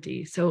wasn't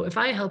empty. So if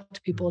I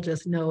helped people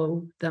just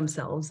know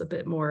themselves a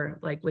bit more,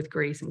 like with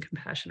grace and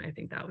compassion, I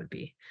think that would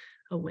be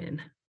a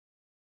win.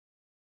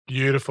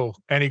 Beautiful.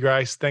 Annie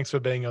Grace, thanks for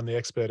being on the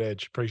Expert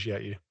Edge.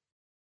 Appreciate you.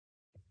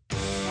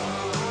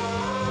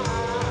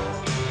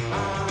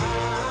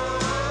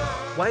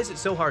 Why is it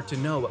so hard to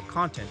know what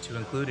content to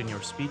include in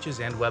your speeches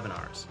and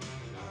webinars?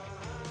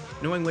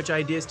 Knowing which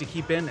ideas to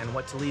keep in and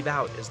what to leave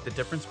out is the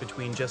difference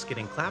between just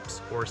getting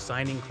claps or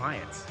signing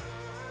clients.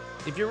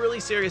 If you're really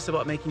serious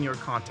about making your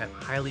content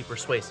highly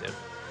persuasive,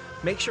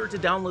 make sure to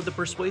download the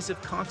Persuasive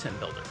Content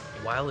Builder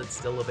while it's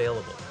still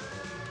available.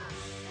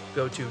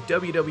 Go to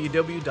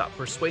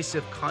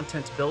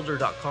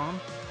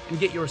www.persuasivecontentbuilder.com and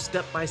get your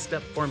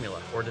step-by-step formula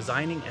for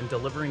designing and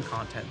delivering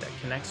content that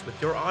connects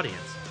with your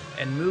audience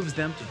and moves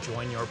them to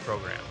join your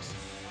programs.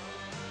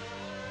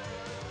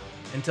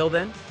 Until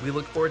then, we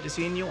look forward to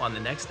seeing you on the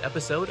next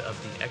episode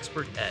of The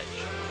Expert Edge.